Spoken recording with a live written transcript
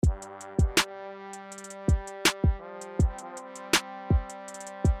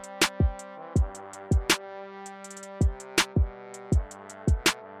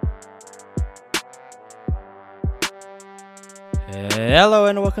Hello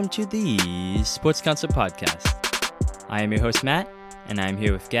and welcome to the Sports Counsel podcast. I am your host Matt, and I am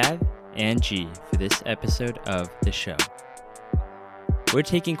here with Gav and G for this episode of the show. We're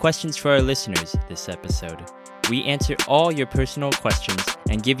taking questions for our listeners this episode. We answer all your personal questions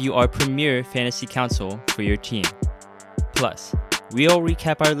and give you our premier fantasy counsel for your team. Plus, we'll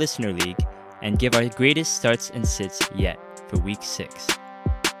recap our listener league and give our greatest starts and sits yet for week 6.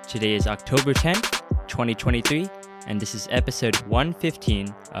 Today is October 10th, 2023, and this is episode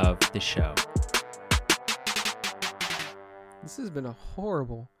 115 of the show. This has been a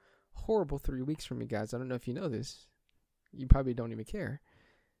horrible 3 weeks for me, guys. I don't know if you know this. You probably don't even care.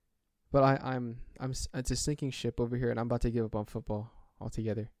 But I'm it's a sinking ship over here, and I'm about to give up on football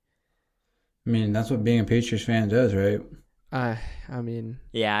altogether. I mean, that's what being a Patriots fan does, right? I mean...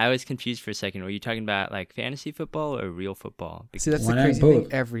 Yeah, I was confused for a second. Were you talking about, like, fantasy football or real football? See, that's the crazy thing.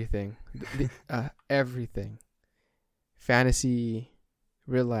 Everything. Everything. Fantasy,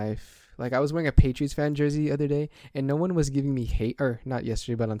 real life. Like, I was wearing a Patriots fan jersey the other day, and no one was giving me hate. Or, not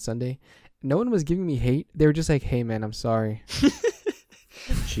yesterday, but on Sunday. No one was giving me hate. They were just like, hey, man, I'm sorry.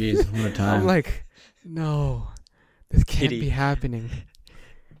 Jeez, what a time. I'm like, no, this can't be happening.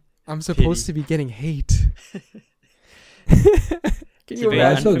 I'm supposed to be getting hate. Can you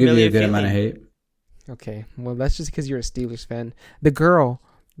I still give you a good amount of hate. Okay, well, that's just because you're a Steelers fan. The girl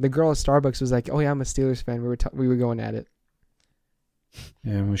at Starbucks was like, "Oh yeah, I'm a Steelers fan." We were going at it.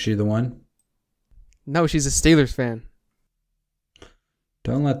 Yeah, was she the one? No, she's a Steelers fan.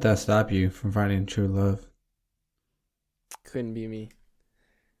 Don't let that stop you from finding true love. Couldn't be me.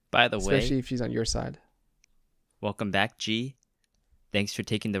 By the way, especially if she's on your side. Welcome back, G. Thanks for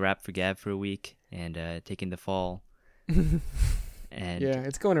taking the rap for Gav for a week and taking the fall. And yeah,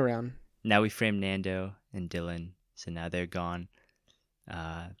 it's going around. Now we framed Nando and Dylan, so now they're gone.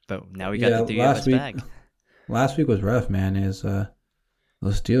 But now we got the three of us back. Last week was rough, man.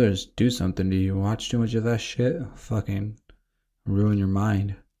 Those Steelers do something to you. Watch too much of that shit, fucking ruin your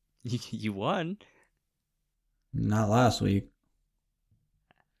mind. You won. Not last week.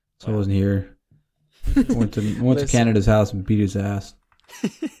 So I wasn't here. Went to Canada's house and beat his ass.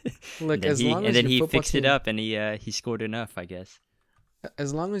 Look, and then he fixed it up and he scored enough, I guess.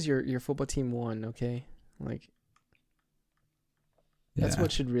 As long as your football team won, okay? Like, that's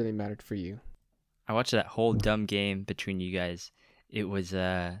what should really matter for you. I watched that whole dumb game between you guys. It was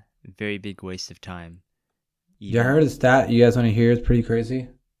a very big waste of time. You heard the stat you guys want to hear? It's pretty crazy.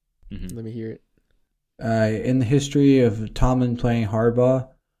 Mm-hmm. Let me hear it. In the history of Tomlin playing hardball,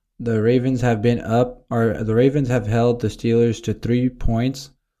 the Ravens have held the Steelers to 3 points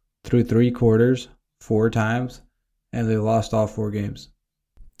through 3 quarters 4 times, and they lost all 4 games.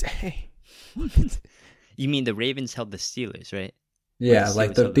 Dang. You mean the Ravens held the Steelers, right? Yeah,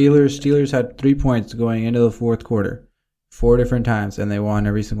 like the Steelers had 3 points going into the 4th quarter 4 different times, and they won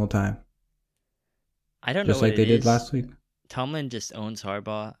every single time. I don't know just like they did last week. Tomlin just owns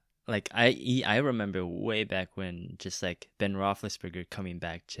Harbaugh. Like I remember way back when, just like Ben Roethlisberger coming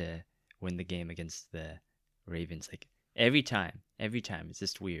back to win the game against the Ravens. Like every time, it's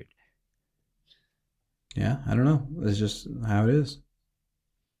just weird. Yeah, I don't know. It's just how it is.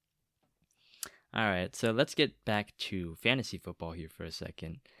 All right, so let's get back to fantasy football here for a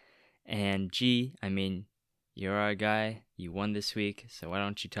second. And G, I mean, you're our guy. You won this week, so why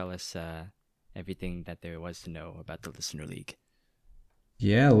don't you tell us everything that there was to know about the Listener League?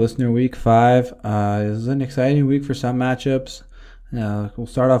 Yeah, Listener Week 5. It was an exciting week for some matchups. We'll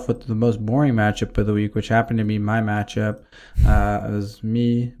start off with the most boring matchup of the week, which happened to be my matchup. It was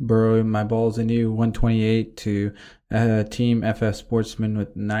me burrowing my balls into you, 128 to Team FF Sportsman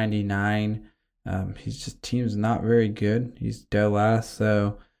with 99. Team's not very good. He's dead last,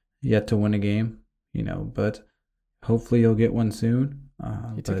 so yet to win a game, but hopefully he'll get one soon.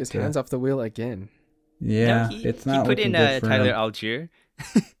 He took his hands off the wheel again. Yeah, no, it's not. He put in Tyler Algier.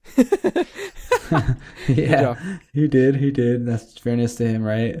 Yeah, he did. That's fairness to him,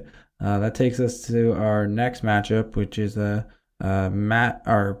 right? That takes us to our next matchup, which is Matt,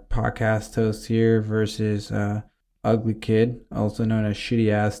 our podcast host here, versus Ugly Kid, also known as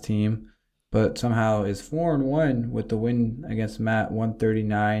Shitty Ass Team, but somehow is 4-1 with the win against Matt,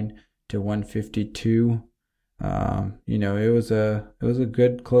 139 to 152. It was a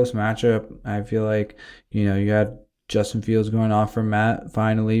good close matchup. I feel like, you had Justin Fields going off for Matt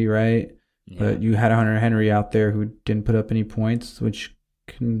finally, right? Yeah. But you had Hunter Henry out there who didn't put up any points, which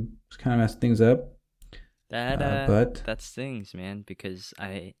can kind of mess things up. That stings, man, because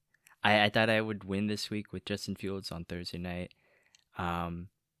I thought I would win this week with Justin Fields on Thursday night.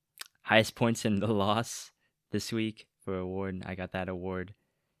 Highest points in the loss this week for award. I got that award.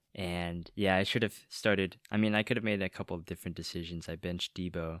 And yeah, I should have started. I mean, I could have made a couple of different decisions. I benched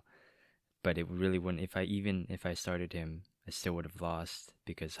Debo, but it really wouldn't. If I started him, I still would have lost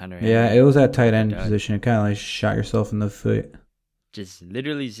because Hunter Henry. Yeah, it was that tight end position. It kind of like shot yourself in the foot. Just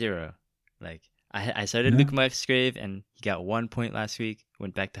literally zero. Like I started Luke Musgrave and he got 1 point last week.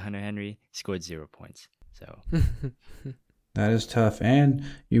 Went back to Hunter Henry, scored 0 points. So that is tough. And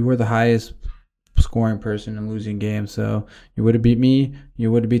you were the highest scoring person in losing games, so you would have beat me.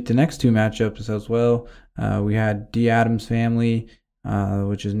 You would have beat the next two matchups as well. We had D Adams family,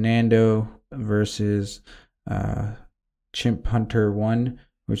 which is Nando versus Chimp Hunter 1,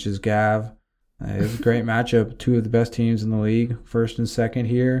 which is Gav. It was a great matchup. Two of the best teams in the league, first and second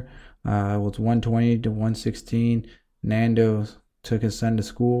here. It was 120 to 116. Nando took his son to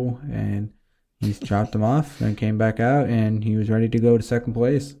school and he dropped him off and came back out, and he was ready to go to second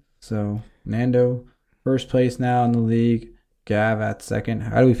place. So Nando, first place now in the league. Gav at second.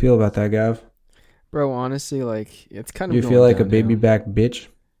 How do we feel about that, Gav? Bro, honestly, like, it's kind of. You feel like a baby back bitch?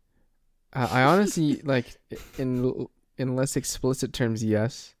 I honestly, like, in less explicit terms,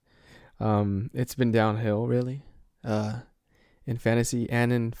 yes. It's been downhill, really. In fantasy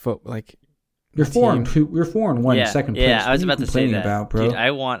and in foot, like. You're 4-1 second place. Yeah, I was about to say that. About, bro? Dude,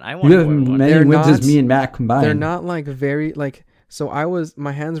 I want. You have many wins as me and Matt combined. They're not like very like. So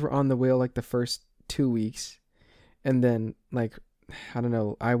my hands were on the wheel like the first 2 weeks, and then like, I don't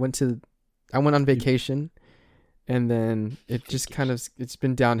know. I went on vacation, and then it's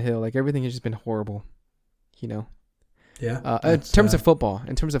been downhill. Like everything has just been horrible, you know. Yeah. In terms of football.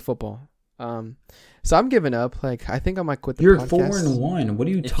 So I'm giving up. Like I think I might quit the You're podcast. 4-1. What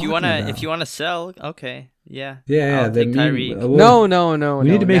are you talking about? If you wanna sell, okay, yeah. Yeah. I'll take Tyreek. No. We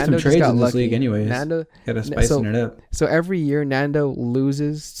need to make some trades in this lucky. league, anyways. Nando gotta spicing it up. So every year Nando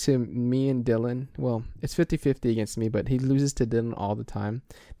loses to me and Dylan. Well, it's 50-50 against me, but he loses to Dylan all the time.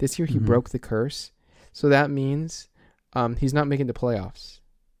 This year he broke the curse, so that means he's not making the playoffs.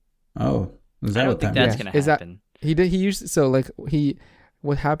 Oh, is that I don't what think that that's means? gonna happen. He used so like he.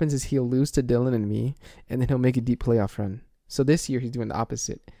 What happens is he'll lose to Dylan and me, and then he'll make a deep playoff run. So this year he's doing the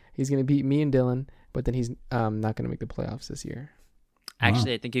opposite. He's going to beat me and Dylan, but then he's not going to make the playoffs this year.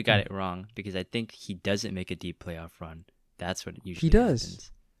 Actually, I think you got it wrong because I think he doesn't make a deep playoff run. That's what usually he does.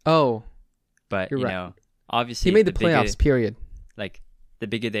 Happens. Oh, but you're you right. know, obviously he made the playoffs. Period. Like the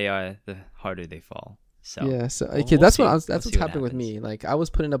bigger they are, the harder they fall. So yeah. So okay, we'll that's see. that's We'll what's see what happening with happens. me. Like I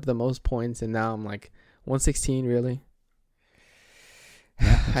was putting up the most points, and now I'm like 116. Really.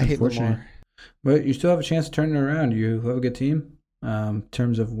 Yeah, I hate Lamar. But you still have a chance to turn it around. You have a good team in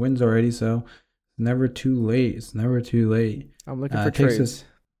terms of wins already, so it's never too late. I'm looking for trades.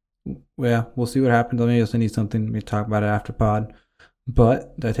 We'll see what happens. Let me also need something to talk about it after pod.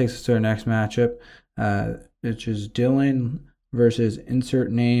 But that takes us to our next matchup, which is Dylan versus insert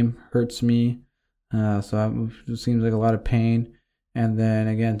name hurts me. It seems like a lot of pain. And then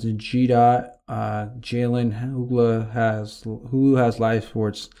against G-Dot, Jalen Hulu has live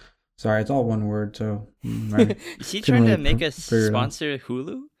sports. Sorry, it's all one word. So right. Is he trying to make us sponsor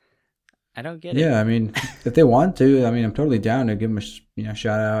Hulu? I don't get it. Yeah, I mean, if they want to, I mean, I'm totally down to give him a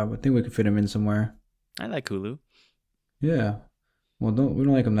shout out. I think we could fit him in somewhere. I like Hulu. Yeah. Well, we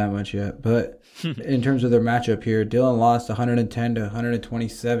don't like them that much yet. But in terms of their matchup here, Dylan lost 110 to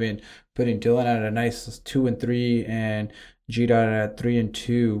 127, putting Dylan at a nice 2-3 and G-Dot at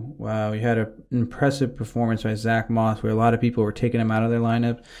 3-2. Wow, we had an impressive performance by Zach Moss, where a lot of people were taking him out of their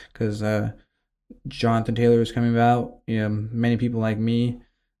lineup because Jonathan Taylor was coming out. You know, many people like me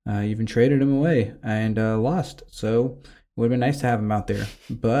even traded him away and lost. So it would have been nice to have him out there.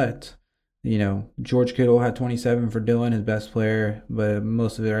 But you know, George Kittle had 27 for Dylan, his best player, but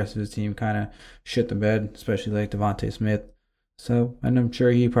most of the rest of his team kind of shit the bed, especially like Devontae Smith. So, and I'm sure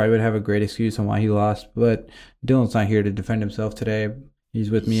he probably would have a great excuse on why he lost, but Dylan's not here to defend himself today.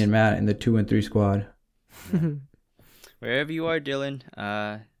 He's with me and Matt in the 2-3 squad. Wherever you are, Dylan,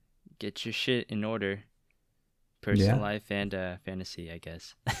 get your shit in order. Personal life and fantasy, I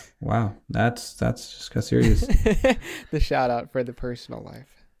guess. Wow, that's just got serious. The shout out for the personal life.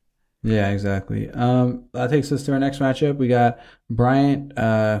 Yeah, exactly. That takes us to our next matchup. We got Bryant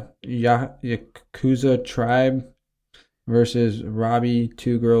Yakuza Tribe versus Robbie,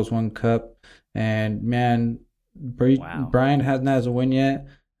 2 girls, 1 cup. And man, Bryant hasn't had a win yet.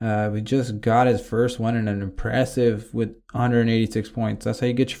 We just got his first one and an impressive with 186 points. That's how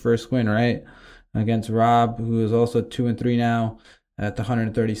you get your first win, right? Against Rob, who is also 2-3 now at the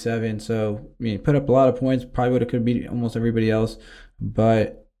 137. So, I mean, put up a lot of points. Probably would have could beat almost everybody else,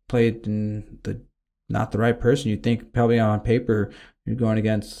 but played in not the right person. You think probably on paper you're going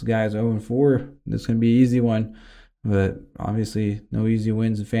against guys 0-4. This is going to be an easy one. but obviously no easy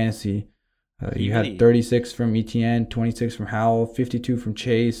wins in fantasy. You really- had 36 from ETN, 26 from Howell, 52 from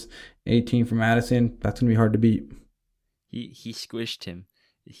Chase, 18 from Addison. That's going to be hard to beat. He squished him.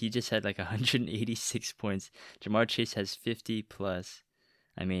 He just had like 186 points. Jamar Chase has 50 plus.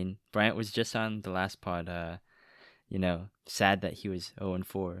 I mean, Bryant was just on the last pod. Sad that he was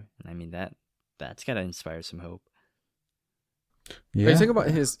 0-4. And I mean that's gotta inspire some hope. Yeah. Are you talking about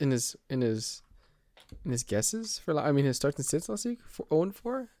in his guesses for? I mean, his starts and sits last week for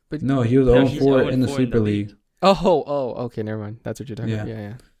 0-4. But no, he was 0-4 in the Super League. Oh, okay, never mind. That's what you're talking about.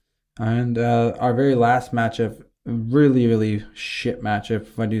 Yeah. And our very last matchup, really, really shit matchup,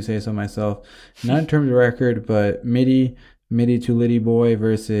 if I do say so myself. Not in terms of record, but Mitty to Liddy Boy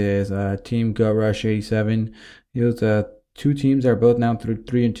versus Team Gut Rush 87. It was two teams that are both now through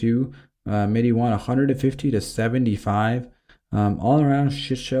 3-2. Mitty won 150-75. All around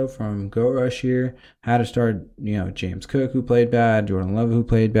shit show from Goat Rush here. Had to start, James Cook, who played bad, Jordan Love, who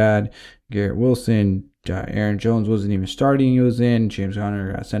played bad, Garrett Wilson, Aaron Jones wasn't even starting. He was in. James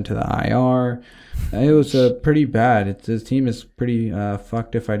Conner got sent to the IR. It was pretty bad. His team is pretty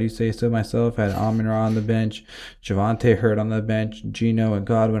fucked, if I do say so myself. Had Amon-Ra on the bench, Javonte Hurt on the bench, Gino and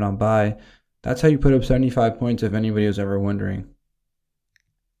Godwin on bye. That's how you put up 75 points, if anybody was ever wondering.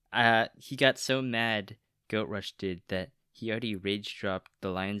 He got so mad, Goat Rush did, that he already rage dropped the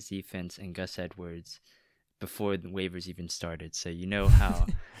Lions defense and Gus Edwards before the waivers even started. So you know how,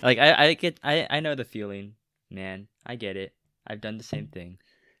 like I know the feeling, man. I get it. I've done the same thing.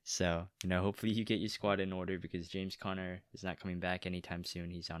 So hopefully you get your squad in order because James Conner is not coming back anytime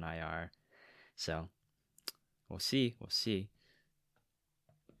soon. He's on IR. So we'll see.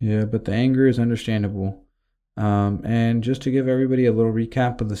 Yeah, but the anger is understandable. And just to give everybody a little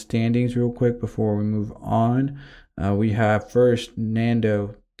recap of the standings real quick before we move on. We have first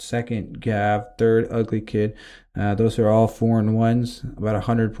Nando, second Gav, third Ugly Kid. Those are all 4-1s. About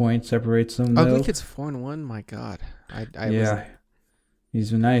 100 points separates them. Ugly Kid's 4-1. My God,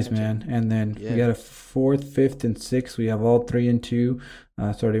 he's nice, man. And then we got a fourth, fifth, and sixth. We have all 3-2.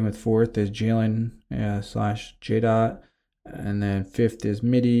 Starting with fourth is Jalen / J-Dot, and then fifth is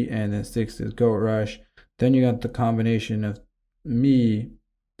Mitty, and then sixth is Goat Rush. Then you got the combination of me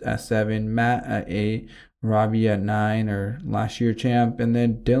at 7, Matt at 8. Robbie at 9, or last year champ, and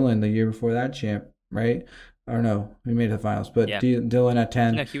then Dylan the year before that champ, right? Or no, we made the finals, but Dylan at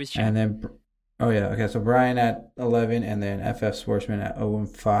 10. No, he was champ. And then, so Brian at 11, and then FF Sportsman at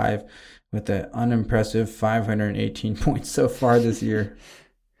 0-5 with an unimpressive 518 points so far this year.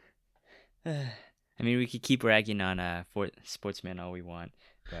 I mean, we could keep ragging on Sportsman all we want,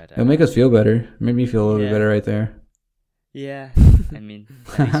 but it'll make us feel better. Made me feel a little bit better right there. Yeah, I mean,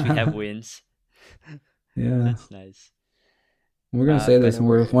 at least we have wins. Yeah, that's nice. We're gonna say this, and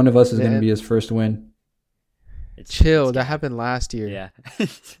one of us is gonna be his first win. Chill. That happened last year. Yeah.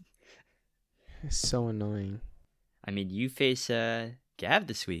 It's so annoying. I mean, you face Gav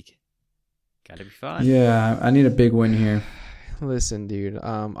this week. Gotta be fun. Yeah, I need a big win here. Listen, dude.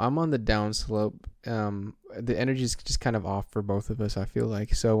 I'm on the down slope. The energy is just kind of off for both of us, I feel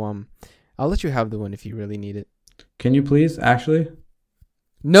like. So I'll let you have the win if you really need it. Can you please? Actually,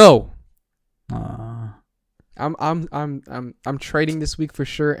 no. I'm trading this week for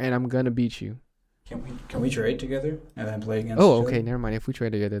sure, and I'm gonna beat you. Can we trade together and then play against? Oh, okay. Never mind. If we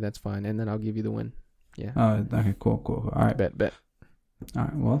trade together, that's fine, and then I'll give you the win. Yeah. Oh, okay. Cool. All right. Bet. All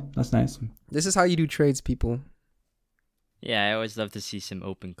right. Well, that's nice. This is how you do trades, people. Yeah, I always love to see some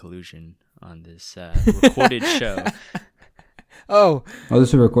open collusion on this recorded show. Oh, this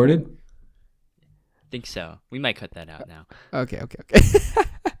is recorded? I think so. We might cut that out now. Okay.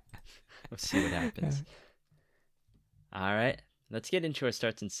 We'll see what happens. All right, let's get into our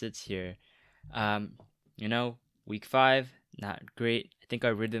starts and sits here. Week 5, not great. I think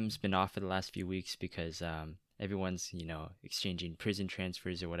our rhythm's been off for the last few weeks because everyone's, exchanging prison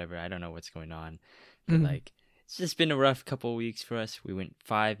transfers or whatever. I don't know what's going on. But it's just been a rough couple of weeks for us. We went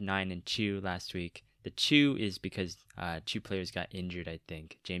 5, 9, and 2 last week. The 2 is because 2 players got injured, I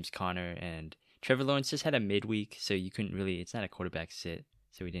think. James Conner and Trevor Lawrence just had a midweek, so you couldn't really, it's not a quarterback sit,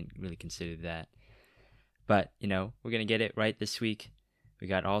 so we didn't really consider that. But, we're going to get it right this week. We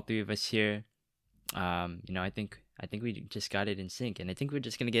got all 3 of us here. I think we just got it in sync, and I think we're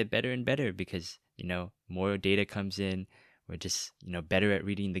just going to get better and better because, more data comes in. We're just, better at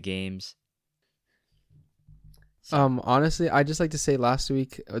reading the games. So. Honestly, I just like to say last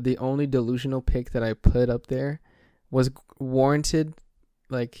week, the only delusional pick that I put up there was warranted.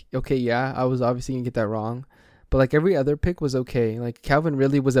 Like, okay, yeah, I was obviously going to get that wrong. But, like, every other pick was okay. Like, Calvin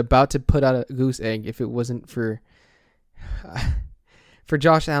really was about to put out a goose egg if it wasn't for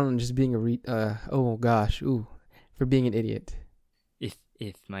Josh Allen just being for for being an idiot.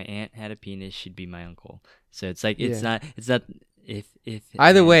 If my aunt had a penis, she'd be my uncle. So it's like it's not if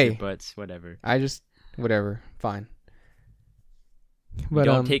either way, buts, whatever. Whatever, fine. But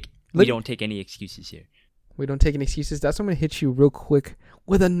we don't take any excuses here. We don't take any excuses. That's why I'm gonna hit you real quick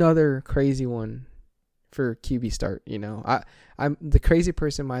with another crazy one for QB start. You know, I'm the crazy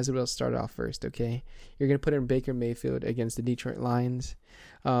person. Might as well start off first. Okay, you're gonna put in Baker Mayfield against the Detroit Lions.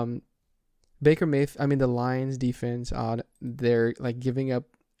 The Lions defense, they're like giving up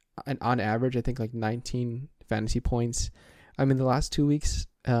on average, I think like 19 fantasy points. The last 2 weeks,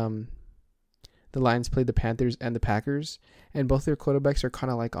 the Lions played the Panthers and the Packers, and both their quarterbacks are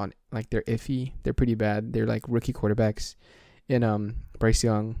kind of they're iffy. They're pretty bad. They're like rookie quarterbacks in Bryce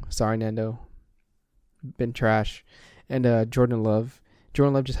Young, sorry Nando, been trash, and Jordan Love.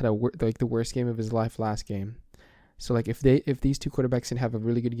 Jordan Love just had the worst game of his life last game. So like if these two quarterbacks can have a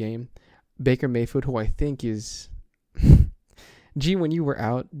really good game, Baker Mayfield, who I think is, when you were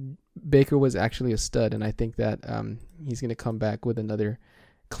out, Baker was actually a stud, and I think that he's gonna come back with another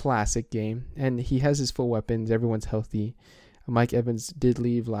classic game, and he has his full weapons. Everyone's healthy. Mike Evans did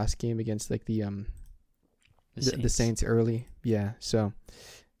leave last game against like the Saints early. Yeah, so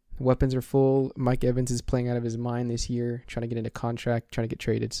weapons are full. Mike Evans is playing out of his mind this year, trying to get into contract, trying to get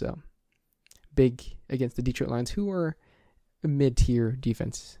traded. So big against the Detroit Lions, who are a mid-tier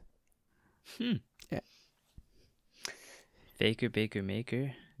defense. Yeah. Baker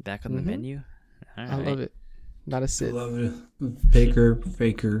back on the menu. All right. I love it. Not a sit. I love it.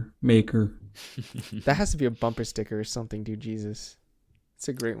 Baker Maker. That has to be a bumper sticker or something, dude. Jesus. It's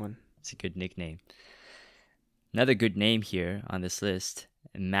a great one. It's a good nickname. Another good name here on this list,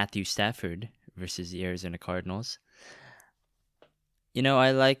 Matthew Stafford versus the Arizona Cardinals. You know,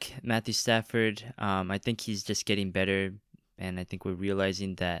 I like Matthew Stafford. I think he's just getting better, and I think we're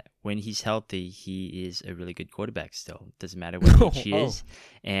realizing that when he's healthy, he is a really good quarterback still. Doesn't matter what age he is.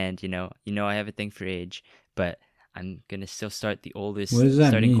 And, you know, I have a thing for age, but I'm going to still start the oldest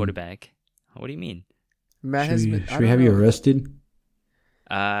starting quarterback. What do you mean? Should we have you arrested?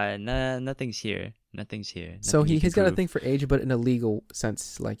 Nothing's here. So he's got a thing for age, but in a legal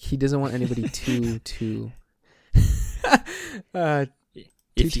sense. Like, he doesn't want anybody too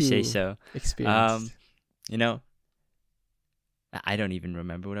if you say so. Experienced. You know, I don't even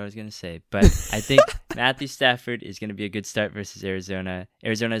remember what I was going to say, but I think Matthew Stafford is going to be a good start versus Arizona.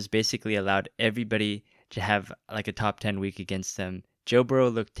 Arizona has basically allowed everybody to have like a top 10 week against them. Joe Burrow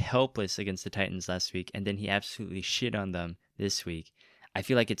looked helpless against the Titans last week, and then he absolutely shit on them this week. I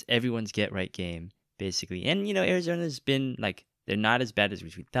feel like it's everyone's get-right game, basically. And, you know, Arizona's been like, they're not as bad as we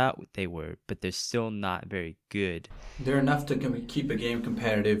thought they were, but they're still not very good. They're enough to keep a game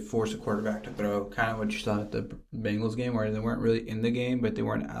competitive, force a quarterback to throw, kind of what you saw at the Bengals game, where they weren't really in the game, but they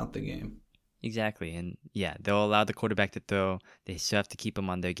weren't out the game. Exactly. And, yeah, they'll allow the quarterback to throw. They still have to keep him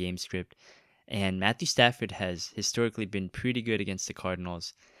on their game script. And Matthew Stafford has historically been pretty good against the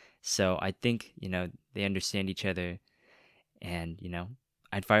Cardinals. So I think, you know, they understand each other. And, you know,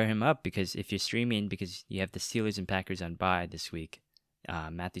 I'd fire him up because if you're streaming, because you have the Steelers and Packers on bye this week,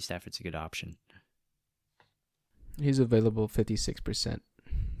 Matthew Stafford's a good option. He's available 56%.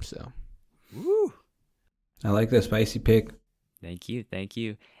 So, woo! I like the spicy pick. Thank you.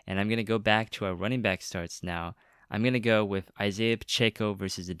 And I'm going to go back to our running back starts now. I'm going to go with Isaiah Pacheco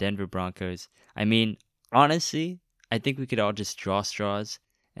versus the Denver Broncos. I mean, honestly, I think we could all just draw straws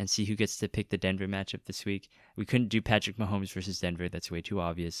and see who gets to pick the Denver matchup this week. We couldn't do Patrick Mahomes versus Denver. That's way too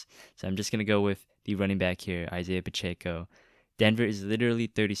obvious. So I'm just going to go with the running back here, Isaiah Pacheco. Denver is literally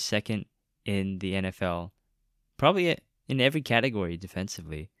 32nd in the NFL, probably in every category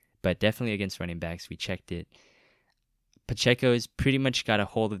defensively, but definitely against running backs. We checked it. Pacheco has pretty much got a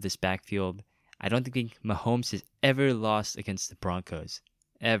hold of this backfield. I don't think Mahomes has ever lost against the Broncos.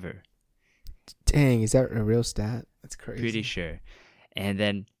 Ever. Dang, is that a real stat? That's crazy. Pretty sure. And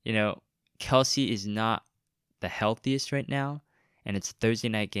then, you know, Kelsey is not the healthiest right now, and it's a Thursday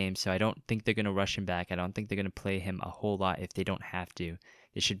night game, so I don't think they're going to rush him back. I don't think they're going to play him a whole lot if they don't have to.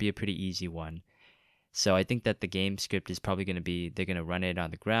 It should be a pretty easy one. So I think that the game script is probably going to be they're going to run it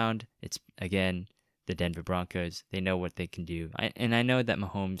on the ground. It's, again, the Denver Broncos. They know what they can do. And I know that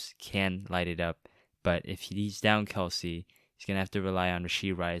Mahomes can light it up, but if he's down Kelsey, he's going to have to rely on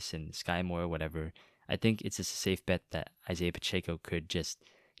Rashee Rice and Sky Moore or whatever. I think it's just a safe bet that Isaiah Pacheco could just,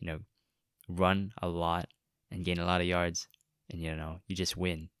 you know, run a lot and gain a lot of yards, and, you know, you just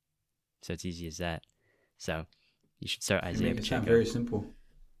win. So it's easy as that. So you should start Isaiah Pacheco. It's very simple.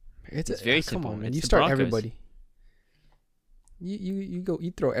 It's very simple. Come on, man. It's you the start Broncos. everybody.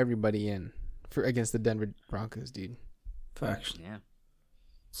 You throw everybody in for against the Denver Broncos, dude. Facts. Yeah.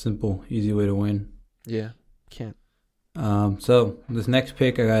 Simple, easy way to win. Yeah, can't. So this next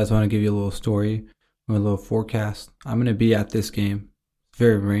pick, I guys want to give you a little story or a little forecast. I'm gonna be at this game.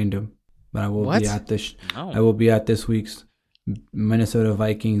 Very random, but I will What? be at this. Oh. I will be at this week's Minnesota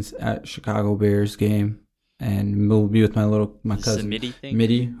Vikings at Chicago Bears game, and we'll be with my Is this a cousin MIDI thing?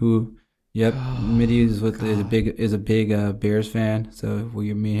 Mitty, who, yep, Oh, Mitty is a God. big Bears fan. So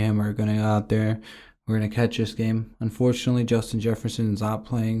me and him are gonna go out there. We're gonna catch this game. Unfortunately, Justin Jefferson is not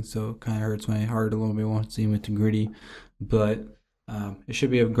playing, so it kind of hurts my heart a little bit. Want to see him with the gritty, but it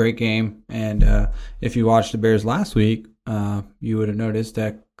should be a great game. And if you watched the Bears last week, you would have noticed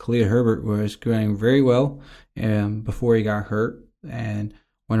that Khalil Herbert was going very well before he got hurt. And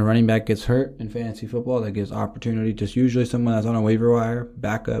when a running back gets hurt in fantasy football, that gives opportunity to usually someone that's on a waiver wire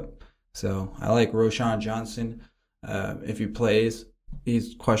backup. So I like Roshan Johnson. If he plays,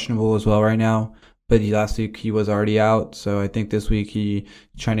 he's questionable as well right now. But last week he was already out, so I think this week he's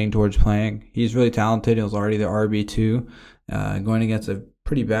trending towards playing. He's really talented. He was already the RB2, going against a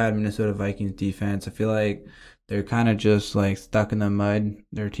pretty bad Minnesota Vikings defense. I feel like they're kind of just like stuck in the mud.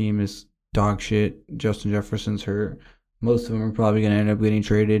 Their team is dog shit. Justin Jefferson's hurt. Most of them are probably going to end up getting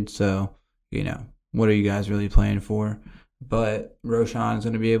traded. So, what are you guys really playing for? But Roshan's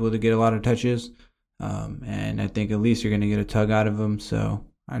going to be able to get a lot of touches, and I think at least you're going to get a tug out of him. So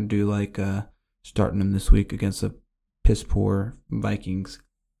I do like starting him this week against the piss poor Vikings.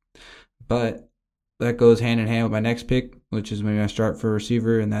 But that goes hand in hand with my next pick, which is maybe I start for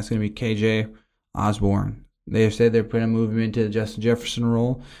receiver, and that's going to be KJ Osborne. They have said they're going to move him into the Justin Jefferson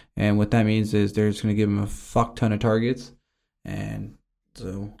role, and what that means is they're just going to give him a fuck ton of targets. And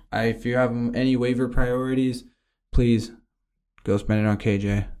so, if you have any waiver priorities, please go spend it on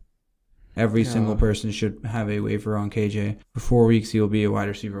KJ. Every single person should have a waiver on KJ. For 4 weeks, he'll be a wide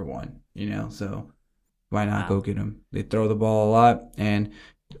receiver 1. So why not go get him? They throw the ball a lot, and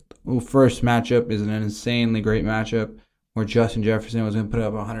first matchup is an insanely great matchup where Justin Jefferson was going to put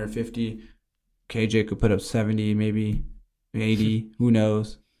up 150. KJ could put up 70, maybe 80. Who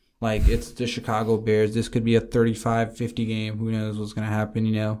knows? Like, it's the Chicago Bears. This could be a 35-50 game. Who knows what's going to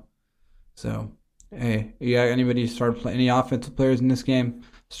happen, So, hey, you got anybody start playing any offensive players in this game?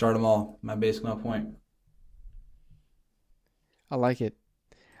 Start them all. Basically my point. I like it.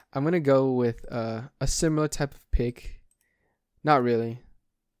 I'm gonna go with a similar type of pick. Not really.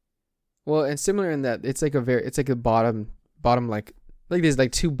 Well, and similar in that it's like a bottom like there's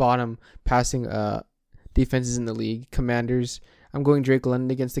like two bottom passing defenses in the league. Commanders. I'm going Drake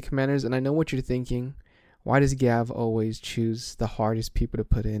London against the Commanders, and I know what you're thinking. Why does Gav always choose the hardest people to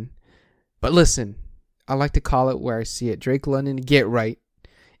put in? But listen, I like to call it where I see it. Drake London, get right.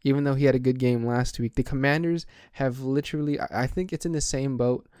 Even though he had a good game last week, the Commanders have literally, I think it's in the same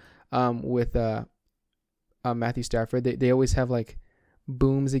boat with Matthew Stafford. They always have like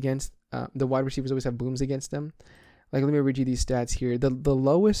booms against, the wide receivers always have booms against them. Like, let me read you these stats here. The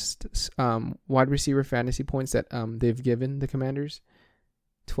lowest wide receiver fantasy points that they've given the Commanders,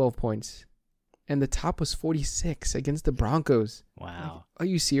 12 points. And the top was 46 against the Broncos. Wow. Like, are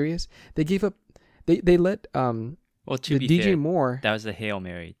you serious? They gave up, they let Well, to be DJ fair, Moore. that was the Hail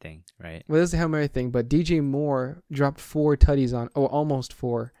Mary thing, right? Well, that's the Hail Mary thing, but DJ Moore dropped 4 tutties almost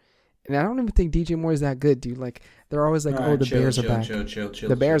 4. And I don't even think DJ Moore is that good, dude. Like, they're always like, the Bears are back.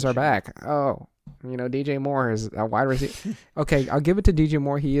 The Bears are back. Oh, DJ Moore is a wide receiver. Okay, I'll give it to DJ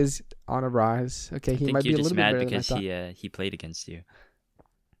Moore. He is on a rise. Okay, he might be a little bit better than I thought. because he played against you.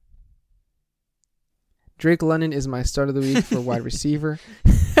 Drake London is my start of the week for wide receiver.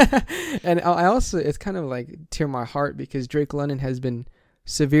 And I also, it's kind of like tear my heart because Drake London has been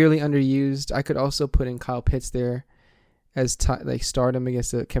severely underused. I could also put in Kyle Pitts there as start him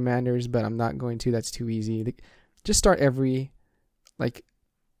against the Commanders, but I'm not going to. That's too easy. Just start every wide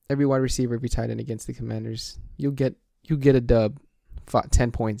receiver, every tight end against the Commanders. You'll get a dub,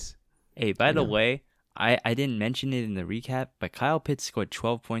 10 points. Hey, by the way, I didn't mention it in the recap, but Kyle Pitts scored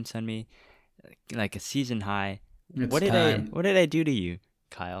 12 points on me, like a season high. What did I do to you,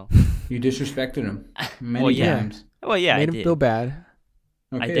 Kyle? You disrespected him many times. Well, yeah, made I him did. feel bad.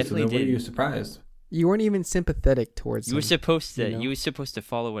 Okay, I definitely so then did. were you surprised? You weren't even sympathetic towards him. You were supposed to. you know? You were supposed to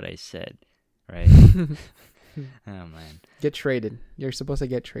follow what I said, right? Oh man. Get traded. You're supposed to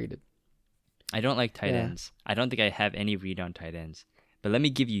get traded. I don't like tight ends. I don't think I have any read on tight ends. But let me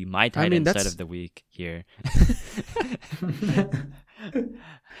give you my tight end side of the week here.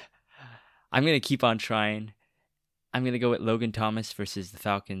 I'm going to keep on trying. I'm going to go with Logan Thomas versus the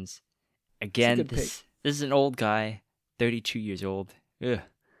Falcons. Again, this is an old guy, 32 years old. Ugh.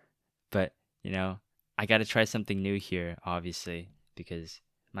 But, I got to try something new here, obviously, because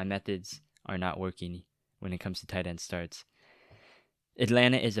my methods are not working when it comes to tight end starts.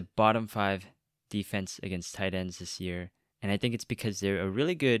 Atlanta is a bottom 5 defense against tight ends this year. And I think it's because they're a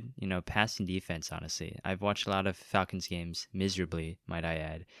really good, passing defense, honestly. I've watched a lot of Falcons games, miserably, might I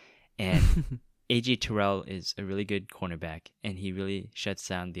add. And A.J. Terrell is a really good cornerback, and he really shuts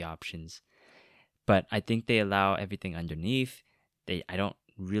down the options. But I think they allow everything underneath. I don't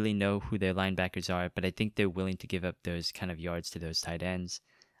really know who their linebackers are, but I think they're willing to give up those kind of yards to those tight ends.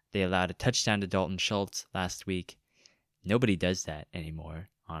 They allowed a touchdown to Dalton Schultz last week. Nobody does that anymore,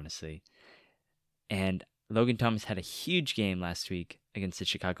 honestly. And Logan Thomas had a huge game last week against the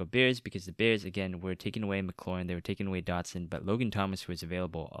Chicago Bears because the Bears, again, were taking away McLaurin. They were taking away Dotson, but Logan Thomas was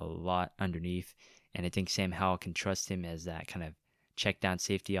available a lot underneath. And I think Sam Howell can trust him as that kind of check down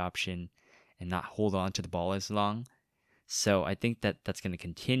safety option and not hold on to the ball as long. So I think that's going to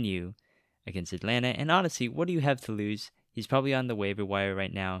continue against Atlanta. And honestly, what do you have to lose? He's probably on the waiver wire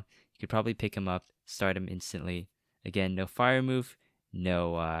right now. You could probably pick him up, start him instantly. Again, no fire move,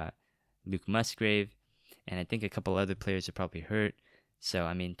 no Luke Musgrave. And I think a couple other players are probably hurt. So,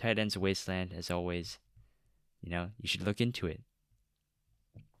 I mean, tight end's a wasteland, as always. You should look into it.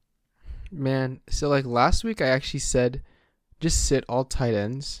 Man, so like last week I actually said just sit all tight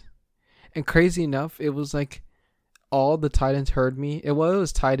ends. And crazy enough, it was like all the tight ends heard me. It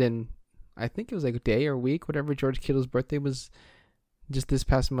was tight end, I think it was like a day or week, whatever George Kittle's birthday was just this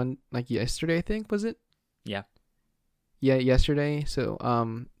past month, like yesterday, I think, was it? Yeah. Yeah, yesterday. So,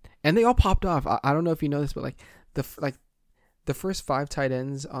 and they all popped off. I don't know if you know this, but the first 5 tight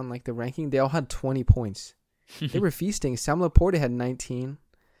ends on like the ranking, they all had 20 points. They were feasting. Sam Laporta had 19.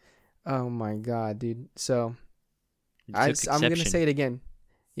 Oh my god, dude. So I'm gonna say it again.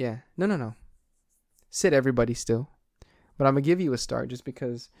 Yeah. No. Sit everybody still, but I'm gonna give you a start just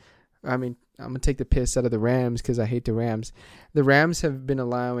because. I mean, I'm gonna take the piss out of the Rams because I hate the Rams. The Rams have been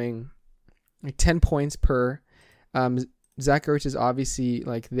allowing like 10 points per. Zach Ertz is obviously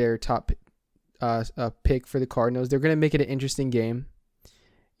like their top pick for the Cardinals. They're going to make it an interesting game.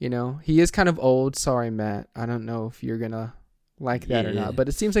 He is kind of old. Sorry, Matt. I don't know if you're going to like that or not. But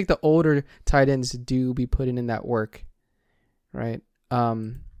it seems like the older tight ends do be putting in that work. Right? I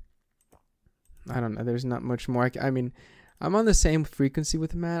don't know. There's not much more. I mean, I'm on the same frequency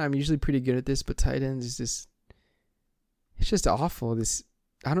with Matt. I'm usually pretty good at this. But tight ends is just... It's just awful.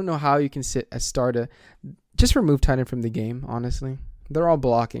 I don't know how you can just remove tight end from the game, honestly. They're all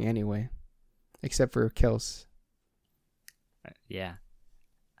blocking anyway, except for Kels. Yeah.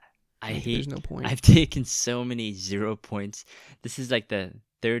 There's no point. I've taken so many 0 points. This is like the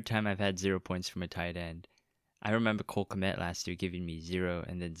third time I've had 0 points from a tight end. I remember Cole Kmet last year giving me 0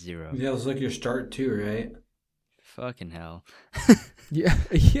 and then 0. Yeah, it was like your start too, right? Fucking hell. Yeah.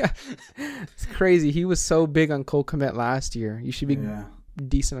 It's crazy. He was so big on Cole Kmet last year. You should be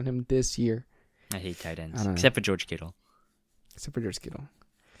decent on him this year. I hate tight ends, except for George Kittle.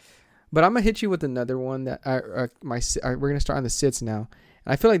 But I'm gonna hit you with another one that we're gonna start on the sits now.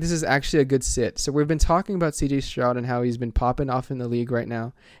 And I feel like this is actually a good sit. So we've been talking about C.J. Stroud and how he's been popping off in the league right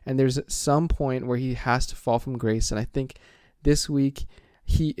now, and there's some point where he has to fall from grace. And I think this week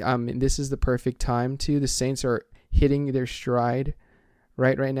this is the perfect time too. The Saints are hitting their stride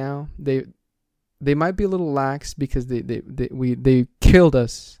right now. They might be a little lax because they killed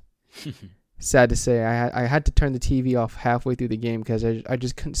us. Sad to say, I had to turn the TV off halfway through the game because I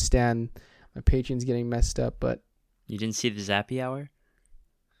just couldn't stand my Patreons getting messed up. But you didn't see the Zappy Hour?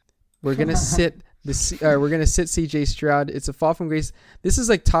 We're gonna sit CJ Stroud. It's a fall from grace. This is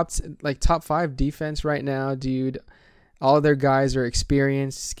like top 5 defense right now, dude. All of their guys are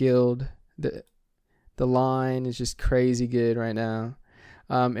experienced, skilled. The line is just crazy good right now.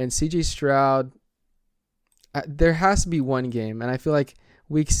 And CJ Stroud, there has to be one game, and I feel like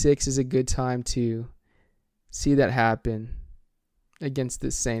Week 6 is a good time to see that happen against the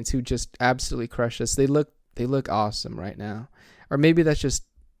Saints, who just absolutely crushed us. They look awesome right now. Or maybe that's just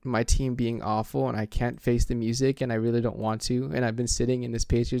my team being awful and I can't face the music and I really don't want to. And I've been sitting in this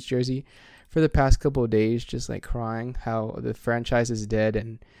Patriots jersey for the past couple of days just like crying how the franchise is dead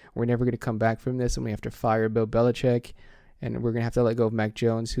and we're never going to come back from this and we have to fire Bill Belichick and we're going to have to let go of Mac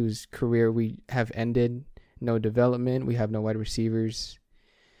Jones, whose career we have ended. No development. We have no wide receivers.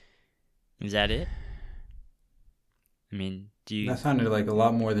 Is that it? I mean, That sounded like a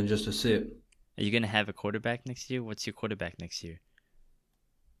lot more than just a sit. Are you going to have a quarterback next year? What's your quarterback next year?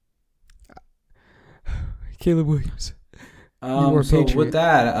 Caleb Williams. So with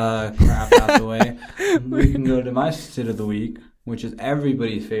that crap out the way, we can go to my sit of the week, which is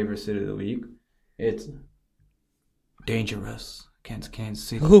everybody's favorite sit of the week. It's dangerous against Kansas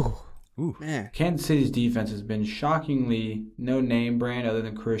City. Ooh, man. Kansas City's defense has been shockingly no name brand other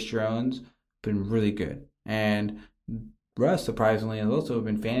than Chris Jones, been really good. And Russ, surprisingly, has also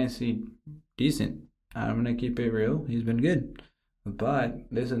been fantasy decent. I'm going to keep it real. He's been good.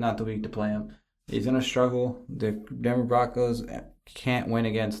 But this is not the week to play him. He's going to struggle. The Denver Broncos can't win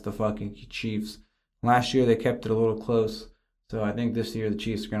against the fucking Chiefs. Last year, they kept it a little close. So I think this year the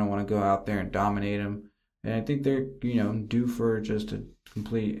Chiefs are going to want to go out there and dominate them. And I think they're, due for just a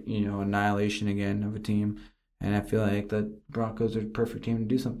complete, annihilation again of a team. And I feel like the Broncos are the perfect team to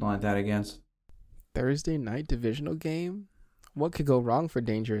do something like that against. Thursday night divisional game? What could go wrong for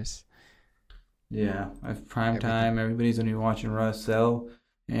Dangerous? Yeah, at prime time, everybody's going to be watching Russell.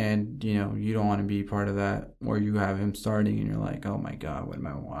 And, you don't want to be part of that where you have him starting and you're like, oh my God, what am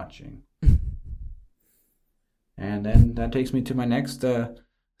I watching? And then that takes me to my next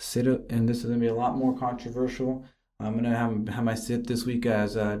sit, and this is going to be a lot more controversial. I'm going to have my sit this week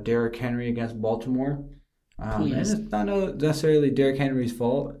as Derrick Henry against Baltimore. And it's not necessarily Derrick Henry's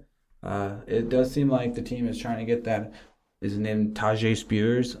fault. It does seem like the team is trying to get that, is named Tajay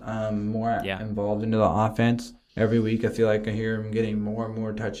Spears, more involved into the offense. Every week I feel like I hear him getting more and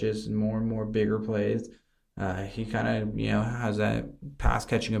more touches and more bigger plays. He kind of, has that pass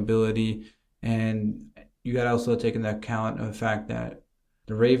catching ability. And you got to also take into account of the fact that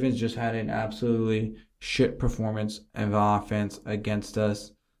the Ravens just had an absolutely shit performance of offense against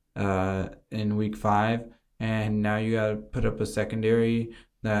us in week 5. And now you got to put up a secondary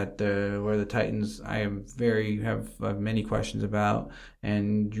that where the Titans I have many questions about,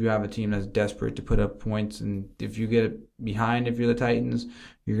 and you have a team that's desperate to put up points, and if you get behind, if you're the Titans,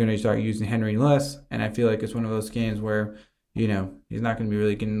 you're going to start using Henry less, and I feel like it's one of those games where he's not going to be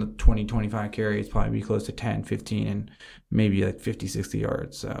really getting the 20-25 carries, probably be close to 10, 15, and maybe like 50, 60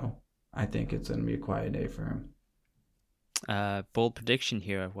 yards. So I think it's going to be a quiet day for him. Bold prediction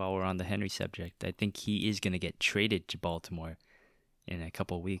here while we're on the Henry subject. I think he is going to get traded to Baltimore in a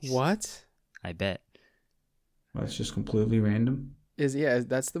couple of weeks. What? I bet. Well, it's just completely random.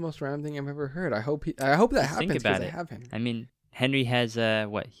 That's the most random thing I've ever heard. I hope that happens because I have him. I mean, Henry has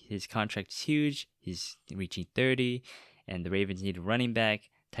his contract is huge. He's reaching 30, and the Ravens need a running back.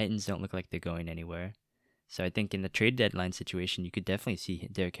 Titans don't look like they're going anywhere. So I think in the trade deadline situation, you could definitely see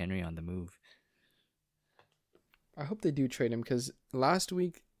Derrick Henry on the move. I hope they do trade him because last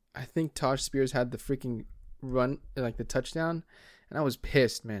week I think Taj Spears had the freaking run, like the touchdown, and I was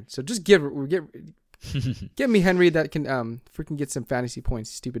pissed, man. So just get me Henry that can freaking get some fantasy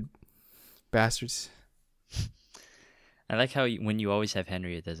points, stupid bastards. I like how when you always have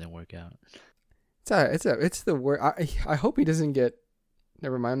Henry, it doesn't work out. It's the word. I hope he doesn't get.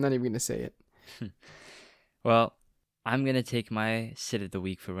 Never mind. I'm not even gonna say it. Well, I'm gonna take my sit of the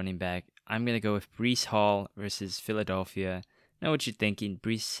week for running back. I'm going to go with Breece Hall versus Philadelphia. Know what you're thinking.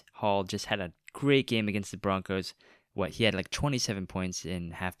 Breece Hall just had a great game against the Broncos. He had like 27 points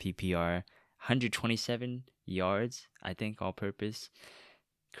in half PPR, 127 yards, I think, all purpose.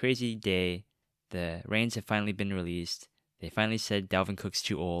 Crazy day. The reins have finally been released. They finally said Dalvin Cook's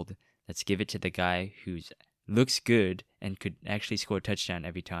too old. Let's give it to the guy who looks good and could actually score a touchdown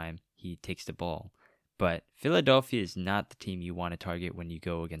every time he takes the ball. But Philadelphia is not the team you want to target when you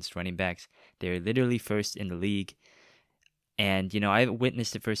go against running backs. They're literally first in the league. And, I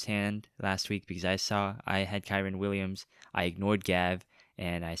witnessed it firsthand last week because I had Kyron Williams. I ignored Gav,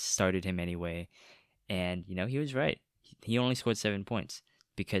 and I started him anyway. And, he was right. He only scored 7 points.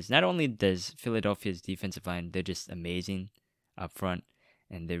 Because not only does Philadelphia's defensive line, they're just amazing up front,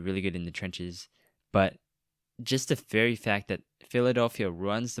 and they're really good in the trenches. But just the very fact that Philadelphia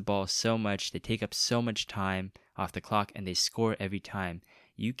runs the ball so much, they take up so much time off the clock, and they score every time.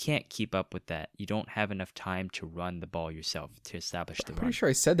 You can't keep up with that. You don't have enough time to run the ball yourself to establish the run. I'm pretty sure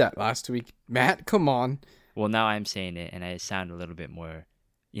I said that last week. Matt, come on. Well, now I'm saying it, and I sound a little bit more,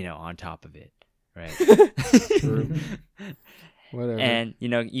 on top of it, right? Whatever. And,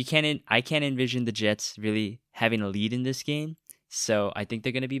 I can't envision the Jets really having a lead in this game. So I think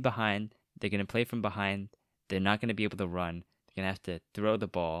they're going to be behind. They're going to play from behind. They're not going to be able to run. They're going to have to throw the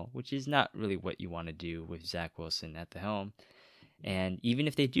ball, which is not really what you want to do with Zach Wilson at the helm. And even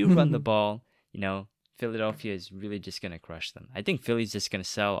if they do run the ball, Philadelphia is really just going to crush them. I think Philly's just going to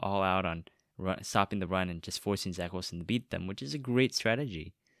sell all out on stopping the run and just forcing Zach Wilson to beat them, which is a great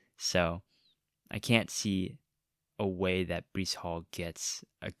strategy. So I can't see a way that Breece Hall gets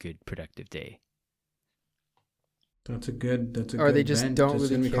a good productive day. That's a good. Or they just don't it's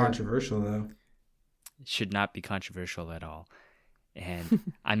really gonna be care. Controversial though. It should not be controversial at all. And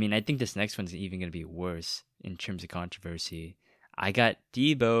I mean, I think this next one's even going to be worse in terms of controversy. I got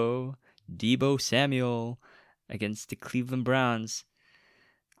Deebo Samuel against the Cleveland Browns.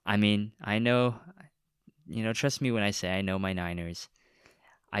 I mean, I know, trust me when I say I know my Niners.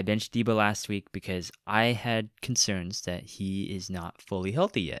 I benched Deebo last week because I had concerns that he is not fully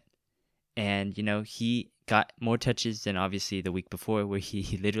healthy yet. And, he got more touches than obviously the week before, where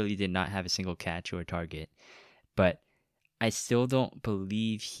he literally did not have a single catch or target. But I still don't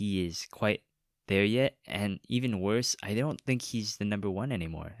believe he is quite there yet. And even worse, I don't think he's the number one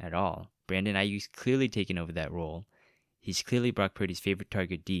anymore at all. Brandon Ayuk's clearly taken over that role. He's clearly Brock Purdy's favorite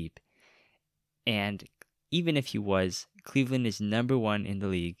target deep. And even if he was, Cleveland is number one in the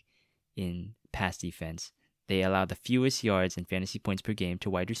league in pass defense. They allow the fewest yards and fantasy points per game to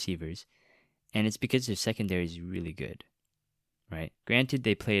wide receivers. And it's because their secondary is really good, right? Granted,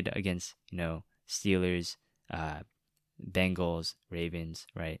 they played against, Steelers, Bengals, Ravens,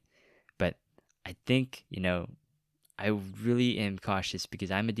 right? But I think, I really am cautious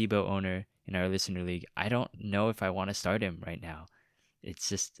because I'm a Debo owner in our listener league. I don't know if I want to start him right now. It's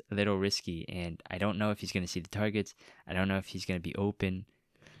just a little risky, and I don't know if he's going to see the targets. I don't know if he's going to be open.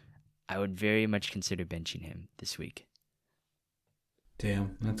 I would very much consider benching him this week.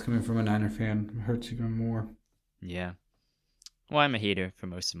 Damn, that's coming from a Niner fan. It hurts even more. Yeah. Well, I'm a hater for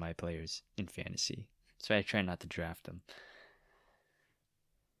most of my players in fantasy, so I try not to draft them.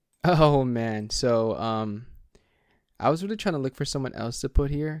 Oh man, so I was really trying to look for someone else to put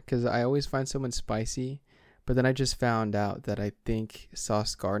here because I always find someone spicy, but then I just found out that I think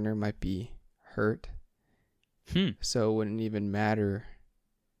Sauce Gardner might be hurt, so it wouldn't even matter.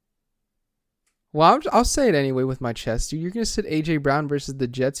 Well, I'll say it anyway with my chest, dude. You're gonna sit AJ Brown versus the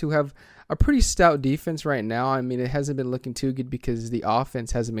Jets, who have a pretty stout defense right now. I mean, it hasn't been looking too good because the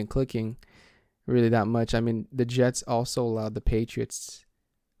offense hasn't been clicking really that much. I mean, the Jets also allowed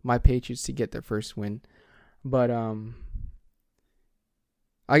my Patriots to get their first win. But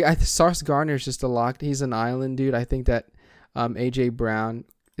I Sauce Gardner is just a lock. He's an island, dude. I think that AJ Brown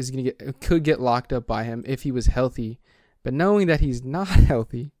could get locked up by him if he was healthy. But knowing that he's not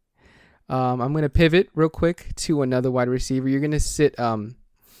healthy, I'm gonna pivot real quick to another wide receiver. You're gonna sit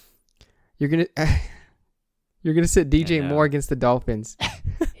you're gonna sit DJ Moore against the Dolphins.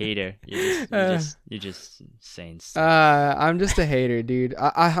 Hater. You're just saying stuff. I'm just a hater, dude.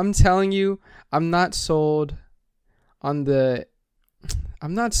 I'm telling you, I'm not sold on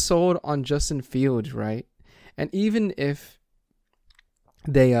Justin Fields, right? And even if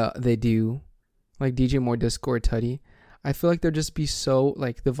they do, like DJ Moore does score a tutty, I feel like they'll just be so,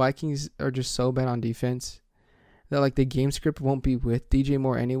 like, the Vikings are just so bad on defense that, like, the game script won't be with DJ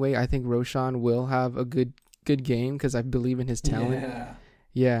Moore anyway. I think Roshan will have a good game because I believe in his talent.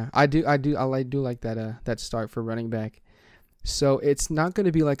 Yeah, I do like that start for running back. So it's not going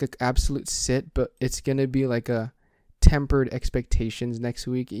to be like an absolute sit, but it's going to be like a tempered expectations next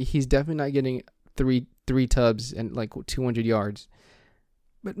week. He's definitely not getting three tubs and like 200 yards,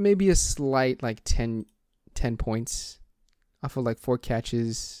 but maybe a slight like 10 points off of like 4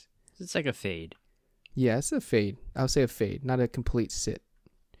 catches. It's like a fade. Yeah, it's a fade. I'll say a fade, not a complete sit.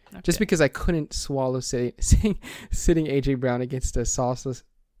 Okay. Just because I couldn't swallow sitting AJ Brown against the sauceless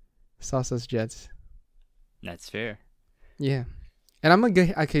Jets. That's fair. Yeah. And I'm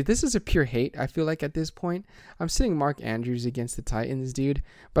okay, this is a pure hate. I feel like at this point, I'm sitting Mark Andrews against the Titans, dude.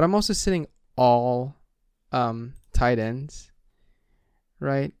 But I'm also sitting all tight ends,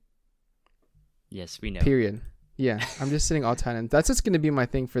 right? Yes, we know. Period. Yeah, I'm just sitting all tight ends. That's just going to be my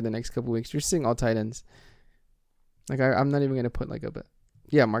thing for the next couple weeks. You're sitting all tight ends. Like, I'm not even going to put like a...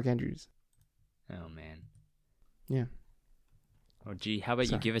 Yeah, Mark Andrews. Oh, man. Yeah. Oh, gee, how about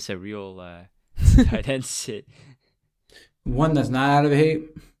you give us a real tight end sit? One that's not out of hate.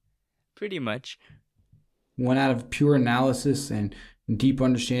 Pretty much. One out of pure analysis and deep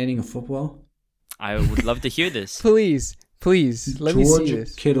understanding of football. I would love to hear this. Please, let me see this.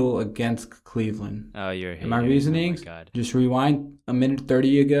 George Kittle against Cleveland. Oh, you're a hater. And my reasoning, just rewind a minute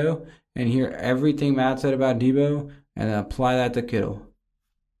 30 ago and hear everything Matt said about Debo and then apply that to Kittle.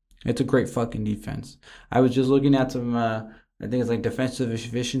 It's a great fucking defense. I was just looking at some, I think it's like defensive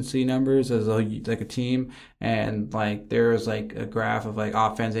efficiency numbers as like a team, and like there's like a graph of like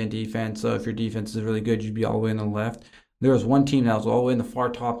offense and defense. So if your defense is really good, you'd be all the way on the left. There was one team that was all the way in the far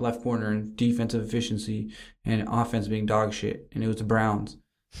top left corner in defensive efficiency and offense being dog shit, and it was the Browns.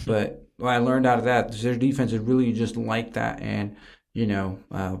 But what I learned out of that, their defense is really just like that. And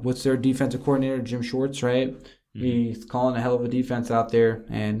what's their defensive coordinator, Jim Schwartz, right? He's calling a hell of a defense out there,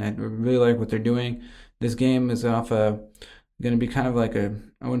 and I really like what they're doing. This game is going to be kind of like I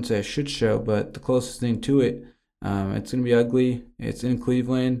wouldn't say a shit show, but the closest thing to it. It's going to be ugly. It's in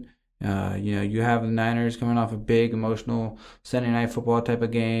Cleveland. You have the Niners coming off a big emotional Sunday Night Football type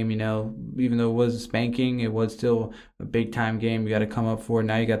of game. Even though it was a spanking, it was still a big time game. You got to come up for it.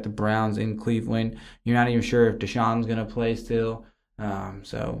 Now you got the Browns in Cleveland. You're not even sure if Deshaun's going to play still.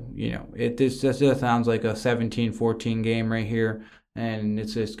 This just sounds like a 17-14 game right here. and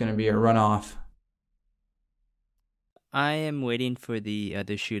it's just going to be a runoff. I am waiting for the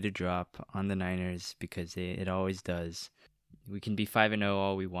other shoe to drop on the Niners because it always does. We can be 5-0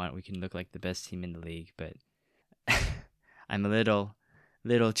 all we want. We can look like the best team in the league, but I'm a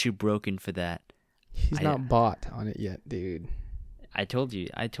little too broken for that. He's not bought on it yet, dude. I told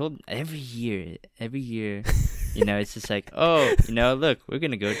every year, it's just like, oh, look, we're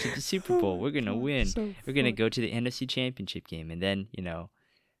going to go to the Super Bowl. We're going to win. We're going to go to the NFC Championship game. And then,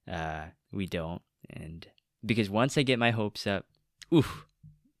 we don't. And because once I get my hopes up,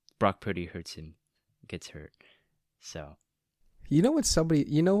 Brock Purdy gets hurt. So. You know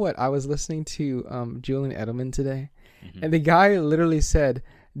what? I was listening to Julian Edelman today, and the guy literally said,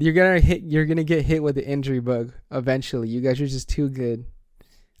 You're gonna get hit with the injury bug eventually. You guys are just too good.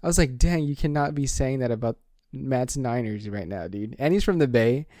 I was like, dang, you cannot be saying that about Matt's Niners right now, dude. And he's from the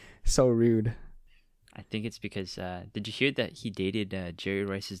Bay. So rude. I think it's because did you hear that he dated Jerry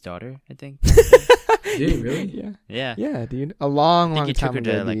Rice's daughter, I think? Did he really? Yeah. Yeah. Yeah, dude. A long time ago. I think he took her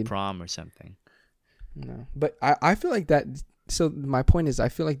to dude. prom or something. No. But I feel like that. So my point is, I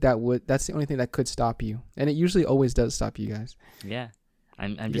feel like that's the only thing that could stop you. And it usually always does stop you guys. Yeah.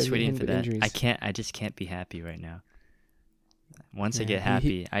 I'm just waiting for that. Injuries. I just can't be happy right now. Once I get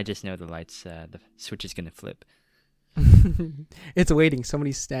happy, I just know the switch is gonna flip. It's waiting.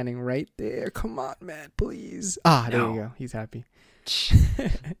 Somebody's standing right there. Come on, man, please. There you go. He's happy.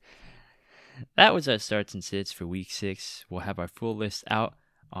 That was our starts and sits for week 6. We'll have our full list out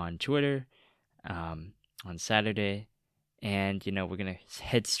on Twitter on Saturday. And, we're going to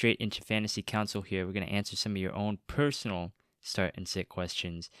head straight into Fantasy Counsel here. We're going to answer some of your own personal start and sit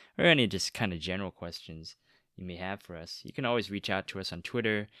questions, or any just kind of general questions you may have for us. You can always reach out to us on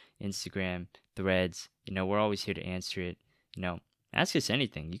Twitter, Instagram, Threads. We're always here to answer it. Ask us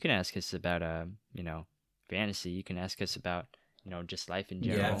anything. You can ask us about, fantasy. You can ask us about, just life in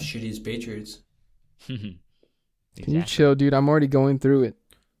general. Yeah, shitty as Patriots. Exactly. Can you chill, dude? I'm already going through it.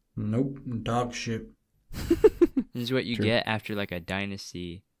 Nope, dog shit. This is what you get after like a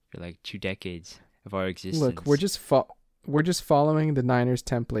dynasty for like 2 decades of our existence. Look, we're just following the Niners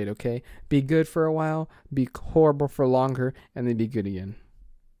template, okay? Be good for a while, be horrible for longer, and then be good again.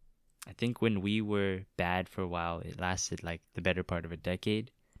 I think when we were bad for a while, it lasted like the better part of a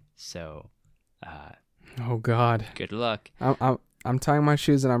decade. So, oh God, good luck. I'm tying my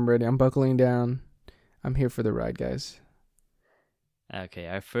shoes and I'm ready. I'm buckling down. I'm here for the ride, guys. Okay,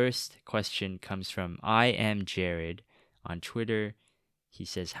 our first question comes from I Am Jared on Twitter. He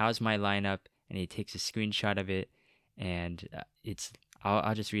says, "How's my lineup?" And he takes a screenshot of it, and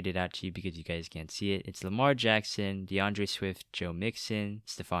I'll just read it out to you because you guys can't see it. It's Lamar Jackson, DeAndre Swift, Joe Mixon,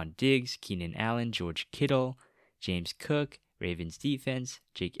 Stephon Diggs, Keenan Allen, George Kittle, James Cook, Ravens defense,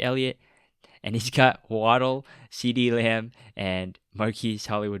 Jake Elliott, and he's got Waddle, CeeDee Lamb, and Marquise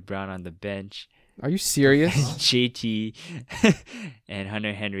Hollywood Brown on the bench. Are you serious? JT and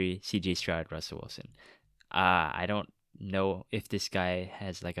Hunter Henry, CJ Stroud, Russell Wilson. I don't know if this guy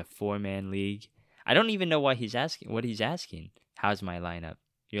has like a 4-man league. I don't even know what he's asking. How's my lineup?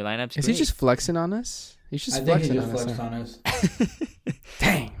 Your lineup's Is great. he just flexing on us? He's just flexing on us.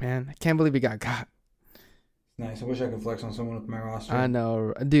 Dang, man. I can't believe he got caught. Nice. I wish I could flex on someone with my roster. I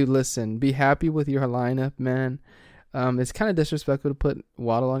know. Dude, listen. Be happy with your lineup, man. It's kind of disrespectful to put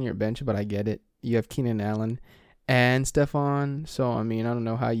Waddle on your bench, but I get it. You have Keenan Allen and Stephon. So, I mean, I don't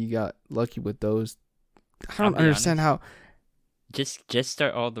know how you got lucky with those. I don't understand how. Just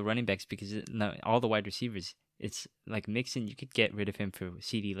start all the running backs because all the wide receivers. It's like Mixon. You could get rid of him for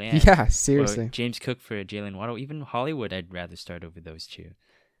CeeDee Lamb. Yeah, seriously. Or James Cook for Jalen Waddle. Even Hollywood, I'd rather start over those two.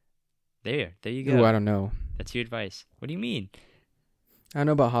 There you go. Ooh, I don't know. That's your advice. What do you mean? I don't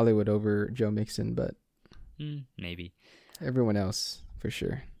know about Hollywood over Joe Mixon, but maybe everyone else for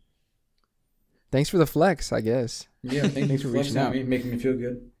sure. Thanks for the flex, I guess. Yeah, thanks for reaching out. Making me feel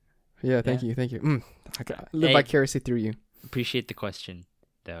good. Yeah, thank you. I live vicariously through you. Appreciate the question,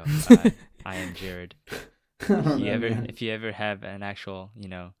 though. I am Jared. If you ever have an actual,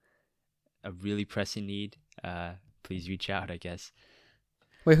 a really pressing need, please reach out, I guess.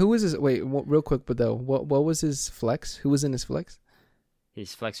 Wait, who was his? Wait, real quick, but though, what was his flex? Who was in his flex?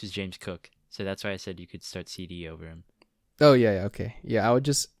 His flex was James Cook, so that's why I said you could start CD over him. Oh yeah, okay, yeah. I would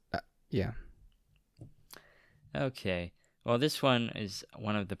just, yeah. Okay. Well, this one is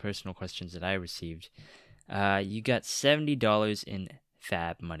one of the personal questions that I received. You got $70 in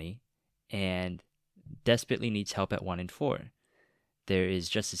fab money and desperately needs help at 1 and 4. There is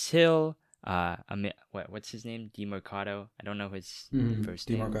Justice Hill. What's his name? DeMarcado. I don't know his first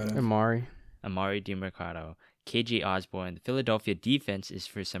name. Amari DeMarcado. KJ Osborne. The Philadelphia defense is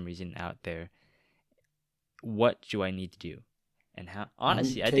for some reason out there. What do I need to do? And how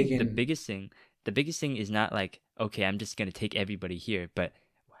honestly, I think the biggest thing is not like, okay, I'm just gonna take everybody here, but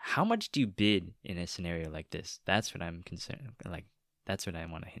how much do you bid in a scenario like this? That's what I'm concerned. Like, that's what I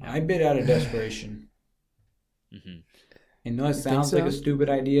want to know. I bid out of desperation. I know it sounds like a stupid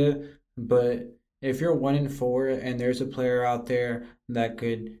idea, but if you're 1-4 and there's a player out there that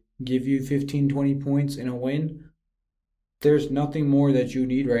could give you 15, 20 points in a win, there's nothing more that you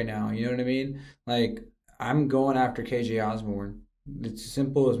need right now. You know what I mean? Like, I'm going after KJ Osborne. It's as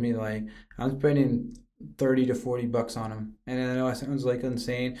simple as me. Like, I'm spending $30 to $40 on him, and I know it sounds like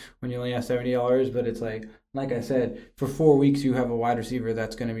insane when you only have $70, but it's like I said, for 4 weeks you have a wide receiver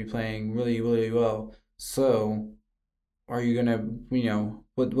that's going to be playing really, really well. So, are you gonna,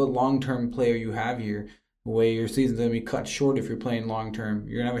 what long-term player you have here? The way your season's gonna be cut short if you're playing long-term.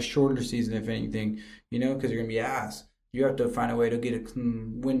 You're gonna have a shorter season if anything, because you're gonna be ass. You have to find a way to get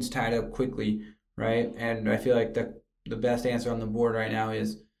wins tied up quickly, right? And I feel like the best answer on the board right now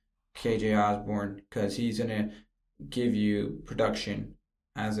is KJ Osborne, because he's going to give you production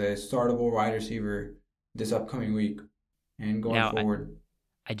as a startable wide receiver this upcoming week and going forward.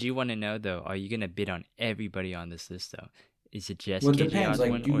 I do want to know, though, are you going to bid on everybody on this list, though? Is it just KJ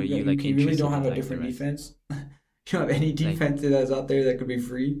Osborne, or are you like you really don't have a different defense? You don't have any defense that's out there that could be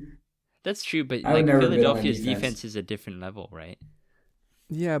free? That's true, but like Philadelphia's defense is a different level, right?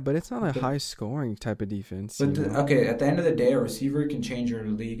 Yeah, but it's not a high-scoring type of defense. But okay, at the end of the day, a receiver can change your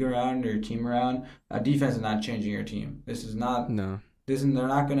league around, or your team around. A defense is not changing your team. This is not. No. They're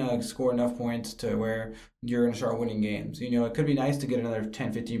not going to score enough points to where you're going to start winning games. It could be nice to get another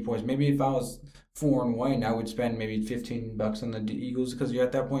 10, 15 points. Maybe if I was 4-1, I would spend maybe $15 on the Eagles, because you're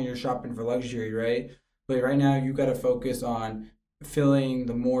at that point you're shopping for luxury, right? But right now you got to focus on filling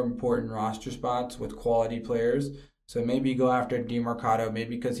the more important roster spots with quality players. So maybe go after DeMarcado,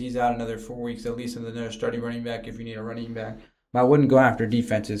 maybe because he's out another 4 weeks, at least another starting running back if you need a running back. But I wouldn't go after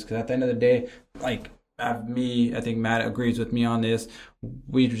defenses, because at the end of the day, like I think Matt agrees with me on this.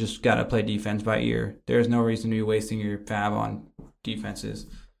 We just got to play defense by ear. There's no reason to be wasting your fab on defenses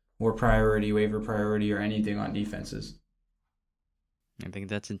or waiver priority, or anything on defenses. I think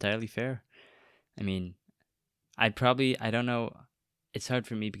that's entirely fair. I mean, I don't know. It's hard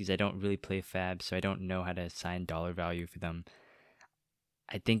for me because I don't really play fab, so I don't know how to assign dollar value for them.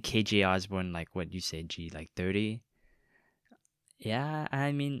 I think KJ Osborne, like what you say, G, like 30. Yeah,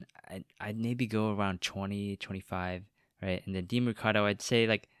 I mean, I'd maybe go around 20, 25, right? And then DeMarcado, I'd say,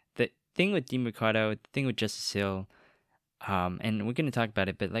 like, the thing with DeMarcado, the thing with Justice Hill, and we're going to talk about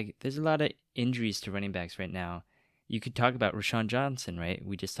it, but, like, there's a lot of injuries to running backs right now. You could talk about Rashawn Johnson, right?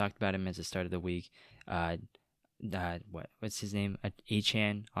 We just talked about him as the start of the week. What's his name?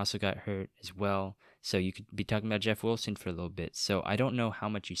 Achan also got hurt as well. So you could be talking about Jeff Wilson for a little bit. So I don't know how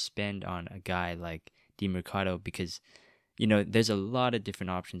much you spend on a guy like DeMarcado, because there's a lot of different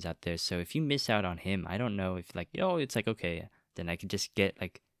options out there. So if you miss out on him, I don't know if it's like, okay, then I could just get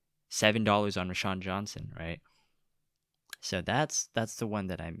like $7 on Rashawn Johnson, right? So that's the one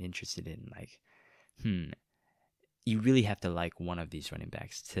that I'm interested in. Like, you really have to like one of these running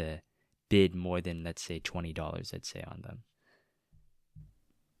backs to bid more than, let's say, $20, I'd say, on them.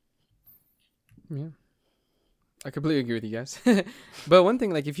 Yeah. I completely agree with you guys. But one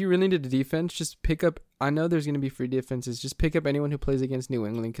thing, like, if you really need a defense, just pick up, I know there's going to be free defenses, just pick up anyone who plays against New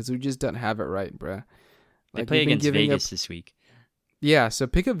England, because we just don't have it right, bruh. They play against Vegas this week. Yeah, so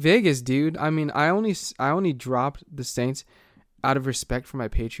pick up Vegas, dude. I mean, I only dropped the Saints out of respect for my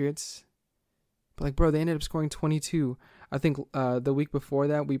Patriots. But, like, bro, they ended up scoring 22. I think the week before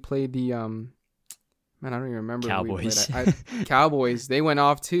that, we played the, man, I don't even remember. Cowboys. Cowboys. They went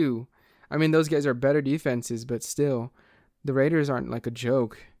off, too. I mean, those guys are better defenses, but still, the Raiders aren't like a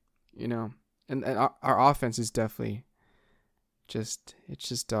joke, And our offense is definitely it's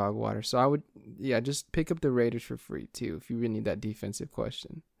just dog water. So I would, just pick up the Raiders for free too if you really need that defensive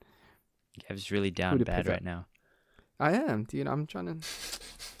question. Kev's really down bad right now. I am, dude. I'm trying to.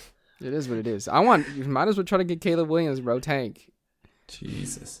 It is what it is. You might as well try to get Caleb Williams, bro. Tank.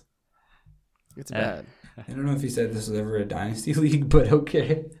 Jesus. It's bad. I don't know if he said this was ever a dynasty league, but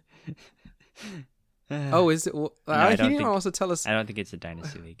okay. Oh, is it? Well, no, he didn't also tell us. I don't think it's a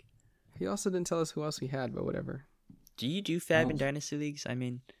dynasty league. He also didn't tell us who else we had, but whatever. Do you do fab in dynasty leagues? I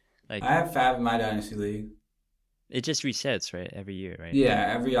mean, like, I have fab in my dynasty league. It just resets, right? Every year, right?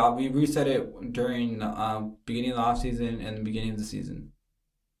 Yeah, we reset it during the beginning of the off season and the beginning of the season.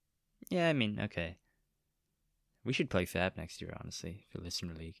 Yeah, I mean, okay. We should play fab next year, honestly, for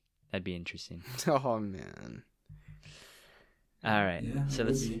listener league. That'd be interesting. Oh man. All right, yeah, so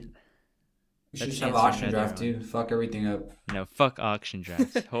let's. We should just have auction draft too. Fuck everything up. No, fuck auction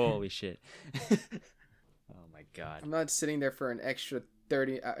drafts. Holy shit. Oh my God. I'm not sitting there for an extra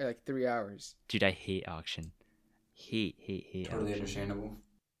 3 hours. Dude, I hate auction. Hate Totally auction. understandable.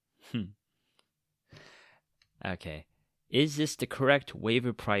 Okay. Is this the correct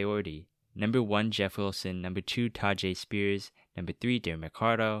waiver priority? Number 1, Jeff Wilson. Number 2, Tajay Spears. Number 3, Darren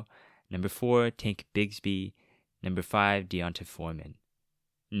Mercado. Number 4, Tank Bigsby. Number 5, Deonta Foreman.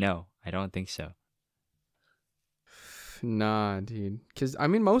 No, I don't think so. Nah, dude. Because, I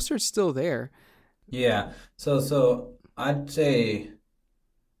mean, Mostert's still there. Yeah. So I'd say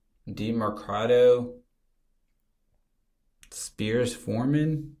DeMarcado, Spears,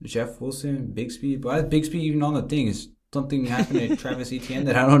 Foreman, Jeff Wilson, Bigsby. Why is Bigsby even on the thing? Is something happened to Travis Etienne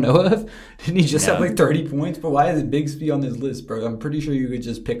that I don't know of? Didn't he just have like 30 points? But why is Bigsby on this list, bro? I'm pretty sure you could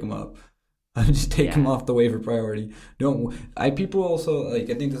just pick him up. I just take him off the waiver priority. People also I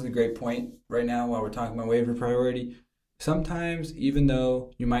think this is a great point right now while we're talking about waiver priority. Sometimes, even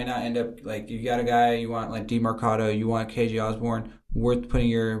though you might not end up, like, you got a guy you want, like DeMarcado, you want KJ Osborne, worth putting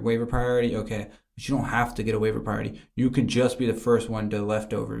your waiver priority, okay. But you don't have to get a waiver priority. You could just be the first one to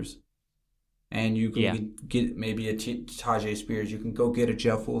leftovers. And you can get maybe a Tajay Spears. You can go get a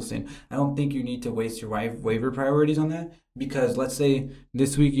Jeff Wilson. I don't think you need to waste your waiver priorities on that. Because let's say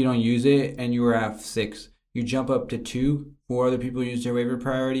this week you don't use it and you were at 6. You jump up to 2. 4 other people use their waiver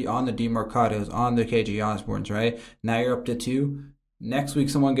priority on the DeMarcados, on the KJ Osbornes, right? Now you're up to 2. Next week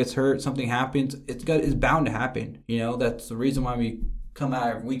someone gets hurt, something happens. It's bound to happen. You know, that's the reason why we come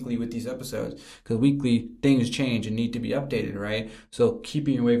out weekly with these episodes, because weekly things change and need to be updated, right? So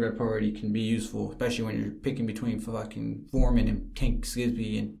keeping your waiver priority can be useful, especially when you're picking between fucking Foreman and Tank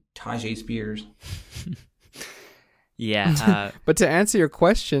Bigsby and Tajay Spears. Yeah. But to answer your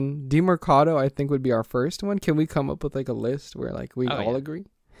question, DeMarcado I think would be our first one. Can we come up with like a list where like we all agree?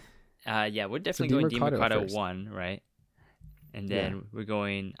 Yeah, we're definitely going DeMarcado 1, right? And then Yeah. we're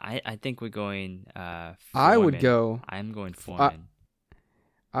going. I think we're going. Foreman. I'm going Foreman.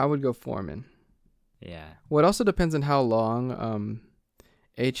 I would go Foreman. Yeah. Well, it also depends on how long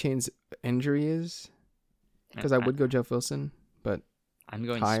A-Chain's injury is, because I would go Jeff Wilson, but I'm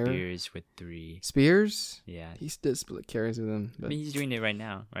going higher. Spears with 3. Spears? Yeah. He still split carries with him. I mean, he's doing it right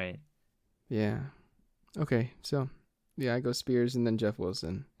now, right? Yeah. Okay, so yeah, I go Spears and then Jeff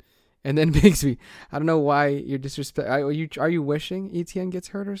Wilson. And then Bigsby. I don't know why you're are you wishing Etienne gets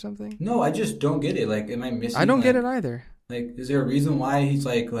hurt or something? No, I just don't get it. Like, am I missing? I don't get it either. Like, is there a reason why he's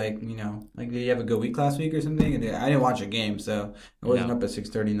like you know, like, did he have a good week last week or something? And I didn't watch a game, so I wasn't up at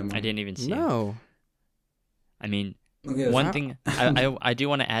 6:30 in the morning. I didn't even see it. No. I mean, Okay, one thing I do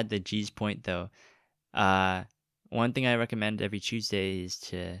want to add the G's point though. One thing I recommend every Tuesday is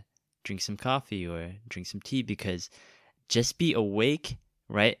to drink some coffee or drink some tea, because just be awake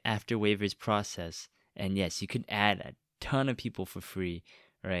right after waivers process. And yes, you could add a ton of people for free,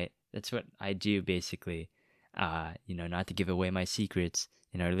 right? That's what I do basically. You know, not to give away my secrets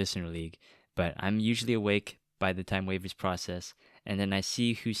in our listener league, but I'm usually awake by the time waivers process, and then I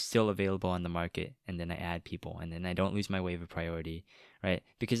see who's still available on the market, and then I add people, and then I don't lose my waiver priority, right?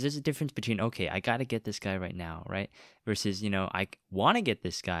 Because there's a difference between, okay, I got to get this guy right now, right? Versus, you know, I want to get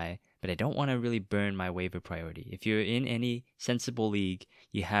this guy, but I don't want to really burn my waiver priority. If you're in any sensible league,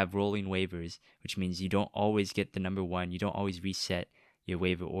 you have rolling waivers, which means you don't always get the number 1. You don't always reset your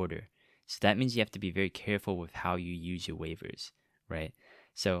waiver order. So that means you have to be very careful with how you use your waivers, right?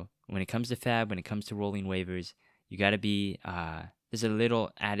 So when it comes to fab, when it comes to rolling waivers, you got to be, there's a little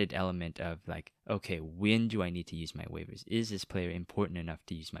added element of like, okay, when do I need to use my waivers? Is this player important enough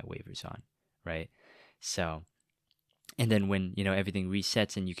to use my waivers on, right? So, and then when, you know, everything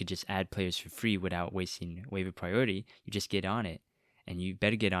resets and you could just add players for free without wasting waiver priority, you just get on it. And you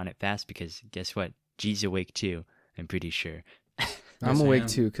better get on it fast, because guess what? G's awake too, I'm pretty sure. I'm awake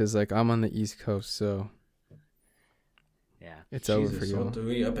too, because like I'm on the East Coast, so yeah, it's over for you. So do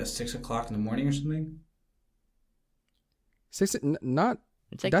we up at 6 o'clock in the morning or something? Not.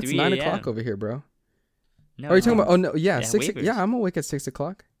 It's like That's 3 9 a.m. o'clock over here, bro. No, Are you talking about? Oh no, yeah, Yeah, 6. waivers. Yeah, I'm awake at 6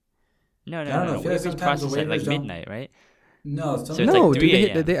 o'clock. No. I don't know. I feel like Waivers sometimes the process at like waivers don't- midnight, right? No, So it's No, like dude, 3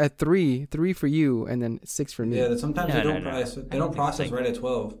 a.m. they at 3 for you, and then 6 for me. yeah. Sometimes No, they no, don't no. process. I They don't don't think process it's like- right at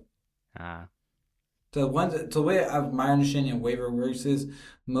 12. Ah, The way my understanding of waiver works is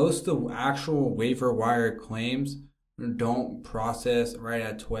most of the actual waiver wire claims don't process right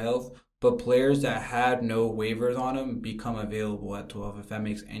at 12, but players that had no waivers on them become available at 12, if that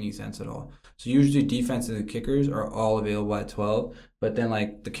makes any sense at all. So usually defenses and kickers are all available at 12, but then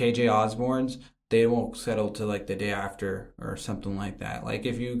like the KJ Osbornes, they won't settle to like the day after or something like that. Like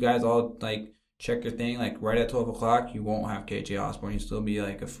if you guys all like check your thing, like right at 12 o'clock, you won't have KJ Osborne. You'll still be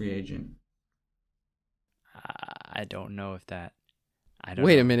like a free agent. I don't know if that. I don't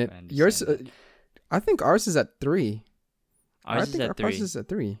Wait know a if minute. I Yours. understand I think ours is at 3. Ours is at 3. Ours is at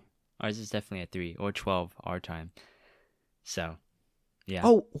 3. Ours is definitely at 3 or 12 our time. So, yeah.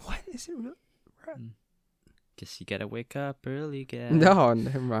 Oh, what is it? Guess you gotta wake up early, guys. No,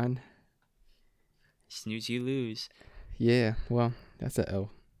 never mind. Snooze, you lose. Yeah, well, that's an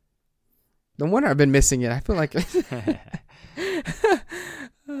L. No wonder I've been missing it. I feel like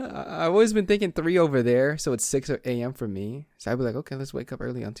I've always been thinking 3 over there, so it's 6 a.m. for me. So I'd be like, okay, let's wake up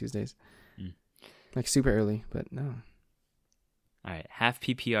early on Tuesdays. Like super early, but no. All right, half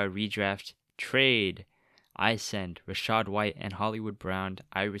PPR redraft trade. I send Rashad White and Hollywood Brown.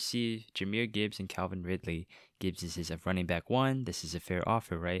 I receive Jahmyr Gibbs and Calvin Ridley. Gibbs is a running back 1. This is a fair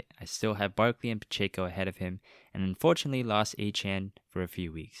offer, right? I still have Barkley and Pacheco ahead of him, and unfortunately lost Achane for a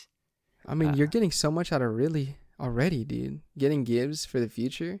few weeks. I mean, you're getting so much out of Ridley already, dude. Getting Gibbs for the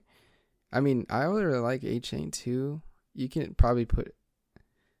future. I mean, I would really like Achane too. You can probably put.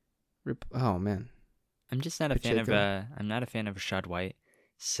 Oh man. I'm just not a fan of I'm not a fan of Rashad White,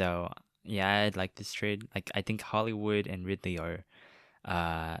 so yeah, I'd like this trade. Like I think Hollywood and Ridley are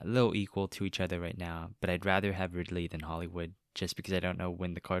a little equal to each other right now, but I'd rather have Ridley than Hollywood just because I don't know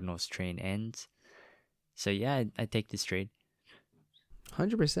when the Cardinals train ends. So yeah, I'd take this trade.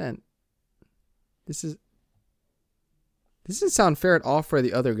 100%. This doesn't sound fair at all for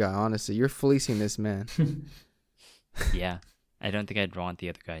the other guy. Honestly, you're fleecing this man. Yeah. I don't think I'd want the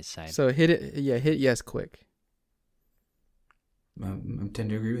other guy's side. So hit it. Yeah, hit yes quick. I tend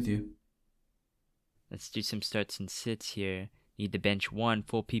to agree with you. Let's do some starts and sits here. Need the bench 1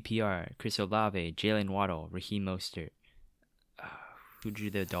 full PPR. Chris Olave, Jalen Waddle, Raheem Mostert. Who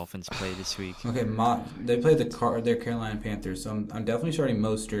do the Dolphins play this week? Okay, they play their Carolina Panthers, so I'm definitely starting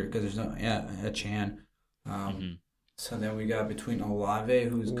Mostert because there's no a Chan. So then we got between Olave,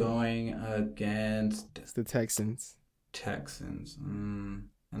 who's going against the Texans. And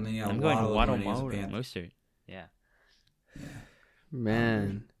then I'm going Waddle Mostert. Yeah.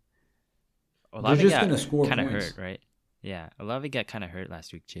 Man. Olave got kind of hurt, right? Yeah, Olave got kind of hurt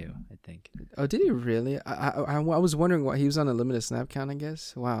last week too, I think. Oh, did he really? I was wondering why he was on a limited snap count, I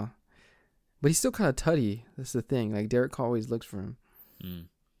guess. Wow. But he's still kind of tutty. That's the thing. Like, Derek Carr always looks for him.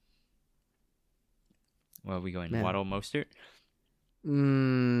 Well, are we going Waddle Mostert?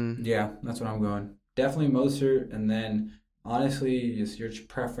 Yeah, that's what I'm going. Definitely Mostert, and then honestly, just your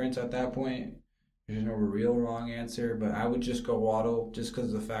preference at that point. There's no real wrong answer, but I would just go Waddle just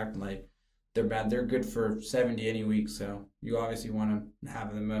because of the fact like they're bad. They're good for 70 any week, so you obviously want to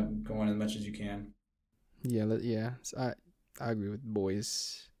have them going as much as you can. Yeah. So I agree with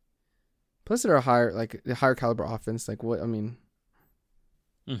boys. Plus, they're a higher caliber offense. Like what I mean.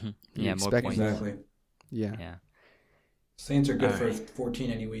 Yeah, more points. Exactly. Yeah. Saints are good for 14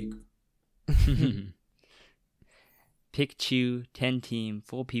 any week. Pick 2, 10-team,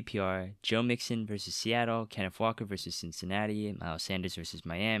 full PPR. Joe Mixon versus Seattle. Kenneth Walker versus Cincinnati. Miles Sanders versus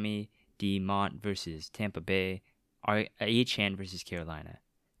Miami. D. Mont versus Tampa Bay. Achane versus Carolina.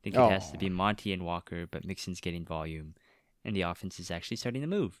 I think it has to be Monty and Walker, but Mixon's getting volume, and the offense is actually starting to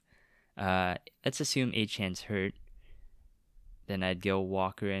move. Let's assume Achane's hurt. Then I'd go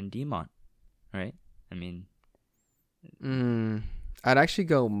Walker and D. Mont, right? I mean... I'd actually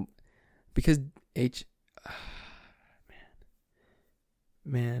go... Because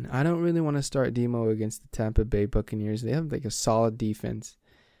Man, I don't really want to start Demo against the Tampa Bay Buccaneers. They have like a solid defense.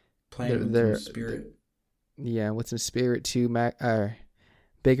 Playing with some spirit. Yeah, with some spirit too.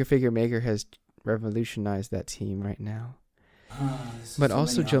 Baker Figure-Maker has revolutionized that team right now. But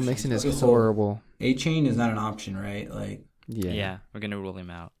also Joe Mixon is horrible. Achane is not an option, right? Like. Yeah, we're gonna rule him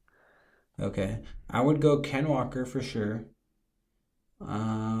out. Okay, I would go Ken Walker for sure.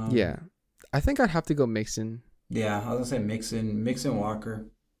 Yeah, I think I'd have to go Mixon. Yeah, I was gonna say Mixon Walker.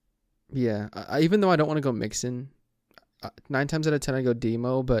 Yeah, even though I don't want to go Mixon, 9 times out of 10 I go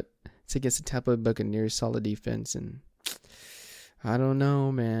Demo, but it's against the Tampa Buccaneers solid defense, and I don't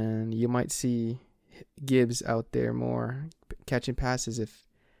know, man. You might see Gibbs out there more catching passes if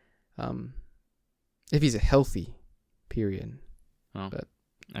he's a healthy. Period. Well, but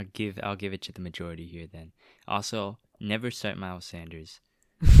I'll give it to the majority here then. Also, never start Miles Sanders.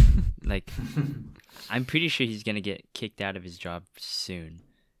 Like, I'm pretty sure he's gonna get kicked out of his job soon.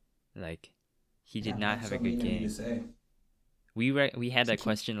 Like, he did not have a good game. We had that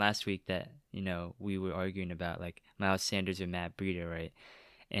question last week that we were arguing about like Miles Sanders or Matt Breida, right?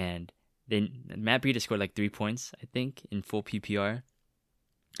 And then Matt Breida scored like 3 points, I think, in full PPR,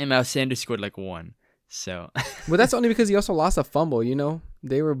 and Miles Sanders scored like 1. So, well, that's only because he also lost a fumble.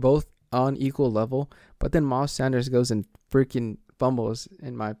 They were both on equal level, but then Miles Sanders goes and freaking fumbles,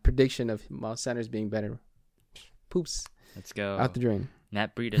 and my prediction of Miles Sanders being better, poops. Let's go out the drain.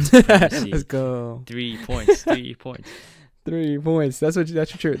 Matt Breida's supremacy. Let's go. 3 points. 3 points. 3 points. That's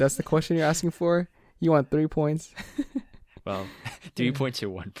the question you're asking for? You want 3 points? Well, 3 points or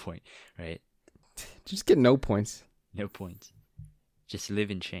 1 point, right? Just get no points. No points. Just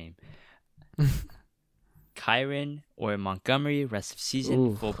live in shame. Kyron or Montgomery rest of season.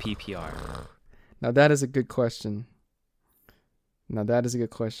 Ooh. Full PPR. Now that is a good question.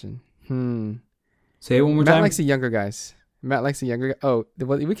 Say it one more Matt time. likes the younger guys. Oh,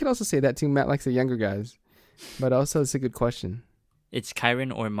 well, we could also say that too. Matt likes the younger guys. But also, it's a good question. It's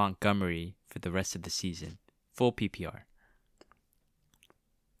Kyron or Montgomery for the rest of the season. Full PPR.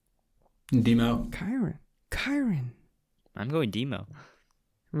 Demo. Kyron. I'm going Demo.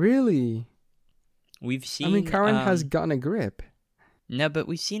 Really? We've seen. I mean, Kyron has gotten a grip. No, but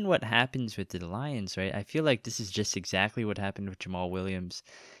we've seen what happens with the Lions, right? I feel like this is just exactly what happened with Jamal Williams.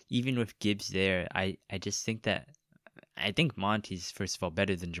 Even with Gibbs there, I just think that... I think Monty's, first of all,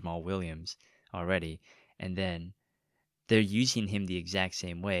 better than Jamal Williams already. And then they're using him the exact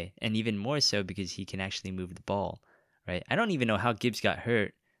same way. And even more so because he can actually move the ball, right? I don't even know how Gibbs got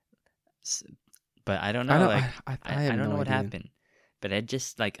hurt. But I don't know. I don't know what happened. But I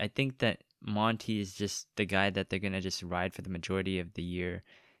think that Monty is just the guy that they're going to just ride for the majority of the year.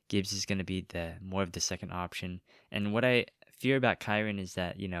 Gibbs is going to be more of the second option. And what I fear about Kyron is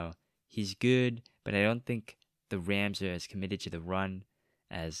that, he's good, but I don't think the Rams are as committed to the run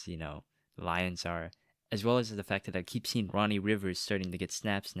as, the Lions are, as well as the fact that I keep seeing Ronnie Rivers starting to get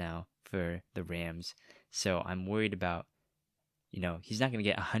snaps now for the Rams. So I'm worried about, he's not going to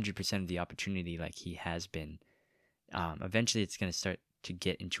get 100% of the opportunity like he has been. Eventually it's going to start to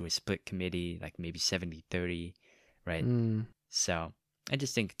get into a split committee, like maybe 70-30, right? So I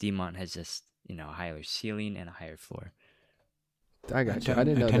just think Demont has just, a higher ceiling and a higher floor. I got you. I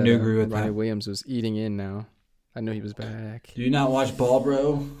didn't know tend to agree with Ronnie that. Williams was eating in now. I know he was back. Do you not watch ball,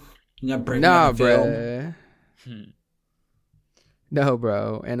 bro? You're not breaking down the film? No,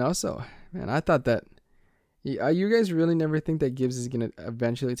 bro. And also, man, I thought that... You guys really never think that Gibbs is going to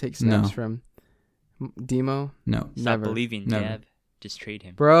eventually take snaps from Demo? No. Stop believing, Never. Gab. Just trade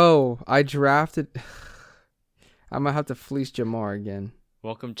him. Bro, I drafted... I'm going to have to fleece Jamar again.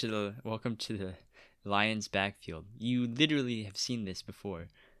 Welcome to the Lions backfield. You literally have seen this before.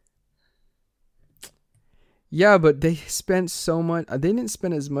 Yeah, but they spent so much... They didn't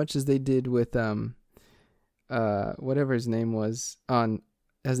spend as much as they did with... whatever his name was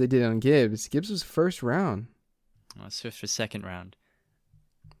as they did on Gibbs. Gibbs was first round. Well, Swift for second round.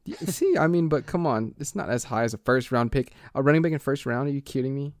 See, I mean, but come on, it's not as high as a first round pick. A running back in first round? Are you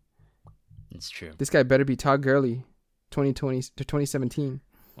kidding me? It's true. This guy better be Todd Gurley, 2020 to 2017.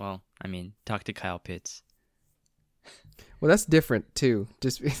 Well, I mean, talk to Kyle Pitts. Well, that's different too.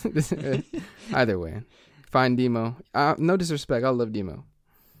 Just either way, fine Demo. No disrespect, I love Demo.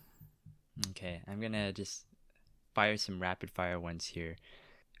 Okay, I'm gonna just fire some rapid fire ones here.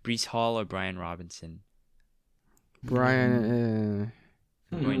 Brees Hall or Brian Robinson? Brian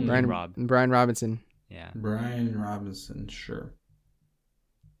Robinson. Yeah. Brian Robinson, sure.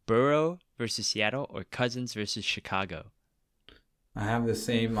 Burrow versus Seattle or Cousins versus Chicago? I have the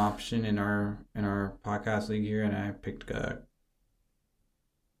same option in our podcast league here, and I picked Kirk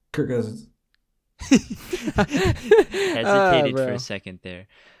Cousins. Hesitated for a second there.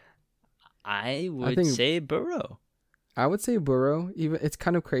 I would say Burrow. I would say Burrow. Even it's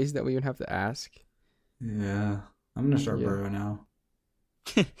kind of crazy that we even have to ask. Yeah, I'm gonna start Burrow now.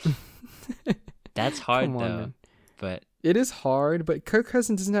 That's hard Come on, though. man. But it is hard. But Kirk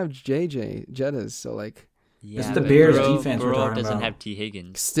Cousins doesn't have Jettas, so like. Yeah, it's the Bears defense we're Burrow talking doesn't about. have T.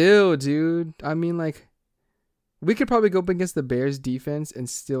 Higgins. Still, dude. I mean, like, we could probably go up against the Bears defense and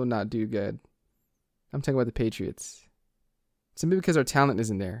still not do good. I'm talking about the Patriots. Simply because our talent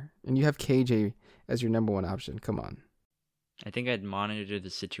isn't there. And you have KJ as your number one option. Come on. I think I'd monitor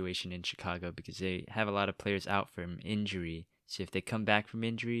the situation in Chicago because they have a lot of players out from injury. So if they come back from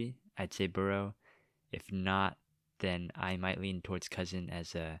injury, I'd say Burrow. If not, then I might lean towards Cousin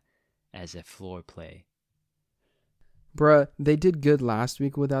as a floor play. Bruh, they did good last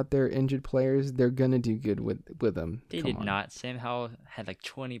week without their injured players. They're going to do good with them. They did not. Sam Howell had like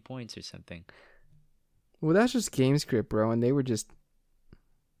 20 points or something. Well, that's just game script, bro. And they were just...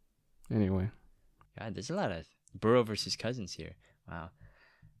 Anyway. God, there's a lot of Burrow versus Cousins here.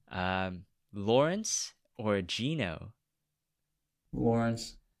 Wow. Lawrence or Geno?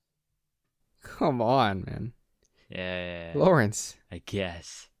 Lawrence. Come on, man. Yeah. Lawrence. I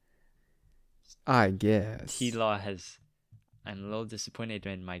guess. T-Law I'm a little disappointed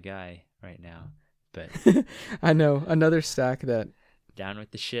in my guy right now, but I know, another stack that down with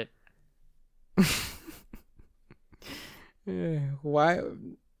the ship. Why?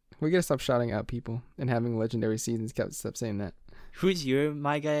 We gotta stop shouting out people and having legendary seasons. Stop saying that. Who's your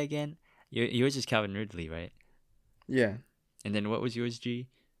my guy again? Yours is Calvin Ridley, right? Yeah. And then what was yours, G?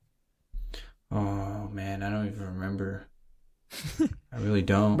 Oh man, I don't even remember. I really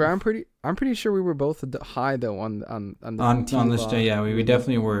don't. But I'm pretty sure we were both high though on this day. Yeah, we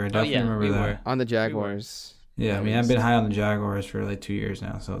definitely were. I definitely remember that. On the Jaguars. Yeah, I mean, I've been high on the Jaguars for like 2 years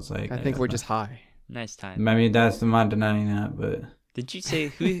now, so it's like I think we're just high. Nice time. I mean, I'm not denying that, but did you say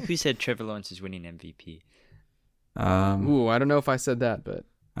who said Trevor Lawrence is winning MVP? Ooh, I don't know if I said that, but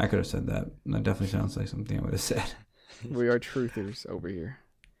I could have said that. That definitely sounds like something I would have said. We are truthers over here.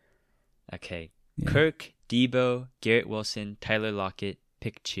 Okay. Yeah. Kirk, Debo, Garrett Wilson, Tyler Lockett,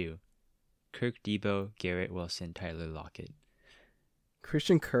 pick 2. Kirk, Debo, Garrett Wilson, Tyler Lockett.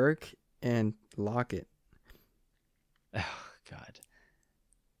 Christian Kirk and Lockett. Oh, God.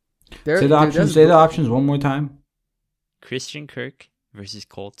 Say the options one more time. Christian Kirk versus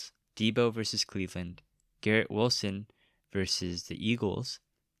Colts, Debo versus Cleveland, Garrett Wilson versus the Eagles,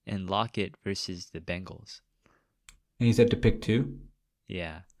 and Lockett versus the Bengals. And he said to pick 2?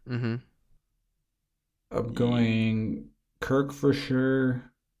 Yeah. Mm-hmm. I'm going Kirk for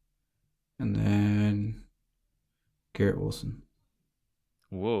sure, and then Garrett Wilson.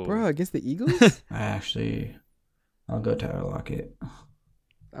 Whoa. Bro, against the Eagles? I'll go Tyler Lockett.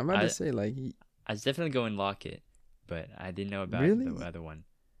 I'm about to say, like... I was definitely going Lockett, but I didn't know about the other one.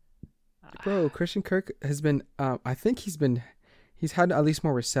 Bro, Christian Kirk has been... I think he's had at least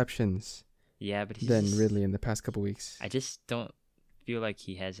more receptions than Ridley in the past couple weeks. I just don't feel like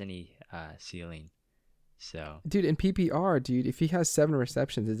he has any ceiling. So, dude, in PPR, if he has 7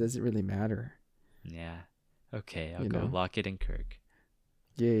 receptions, it doesn't really matter. Yeah. Okay, I'll go Lockett and Kirk.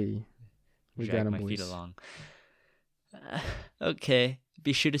 Yay. We drag got him, my boys. feet along. Okay.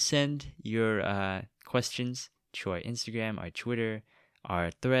 Be sure to send your questions to our Instagram, our Twitter, our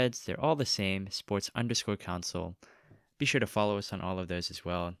threads. They're all the same, sports_counsel. Be sure to follow us on all of those as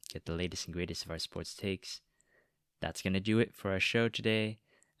well. Get the latest and greatest of our sports takes. That's going to do it for our show today.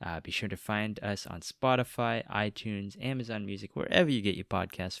 Be sure to find us on Spotify, iTunes, Amazon Music, wherever you get your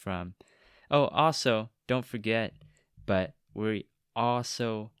podcasts from. Oh, also, don't forget, but we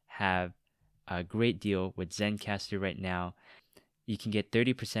also have a great deal with Zencastr right now. You can get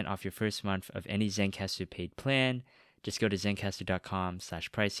 30% off your first month of any Zencastr paid plan. Just go to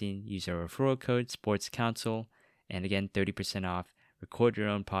zencastr.com/pricing. Use our referral code, SportsCounsel. And again, 30% off. Record your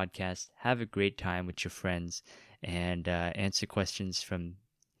own podcast. Have a great time with your friends. And answer questions from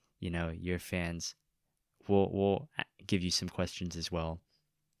your fans. We'll give you some questions as well.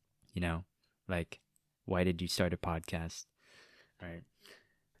 Like, why did you start a podcast? Right.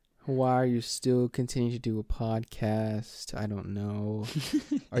 Why are you still continuing to do a podcast? I don't know.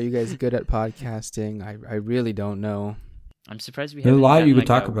 Are you guys good at podcasting? I really don't know. I'm surprised we haven't gotten, a lot you could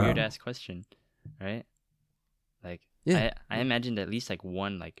like, talk a about. Weird ass question, right? Like, yeah. I imagined at least like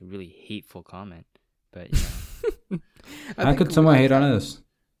one like really hateful comment, but how could someone hate on us?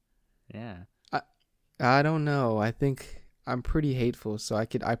 Yeah. I don't know. I think I'm pretty hateful, so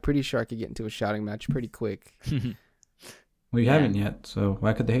I'm pretty sure I could get into a shouting match pretty quick. We haven't yet, so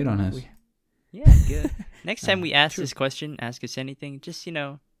why could they hate on us? Yeah, good. Next time we ask this question, ask us anything, just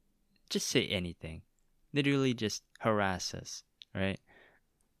say anything. Literally just harass us, right?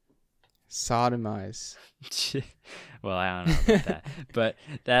 Sodomize. Well, I don't know about that. But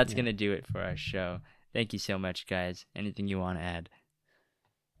that's going to do it for our show. Thank you so much, guys. Anything you want to add?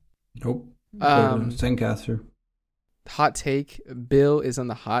 Nope. Zencastr. Hot take. Bill is on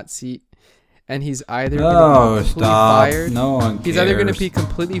the hot seat. And he's either going to be completely fired. No one cares. He's either going to be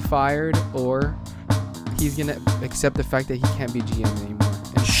completely fired or he's going to accept the fact that he can't be GM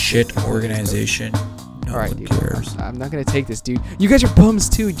anymore. Shit organization. No All right, one dude. cares. I'm not going to take this, dude. You guys are bums,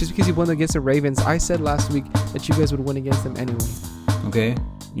 too, just because you won against the Ravens. I said last week that you guys would win against them anyway. Okay?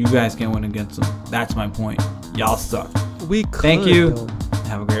 You guys can't win against them. That's my point. Y'all suck. We could. Thank you. Though.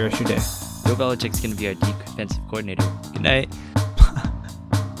 Have a great rest of your day. Bill Belichick's going to be our defensive coordinator. Good night.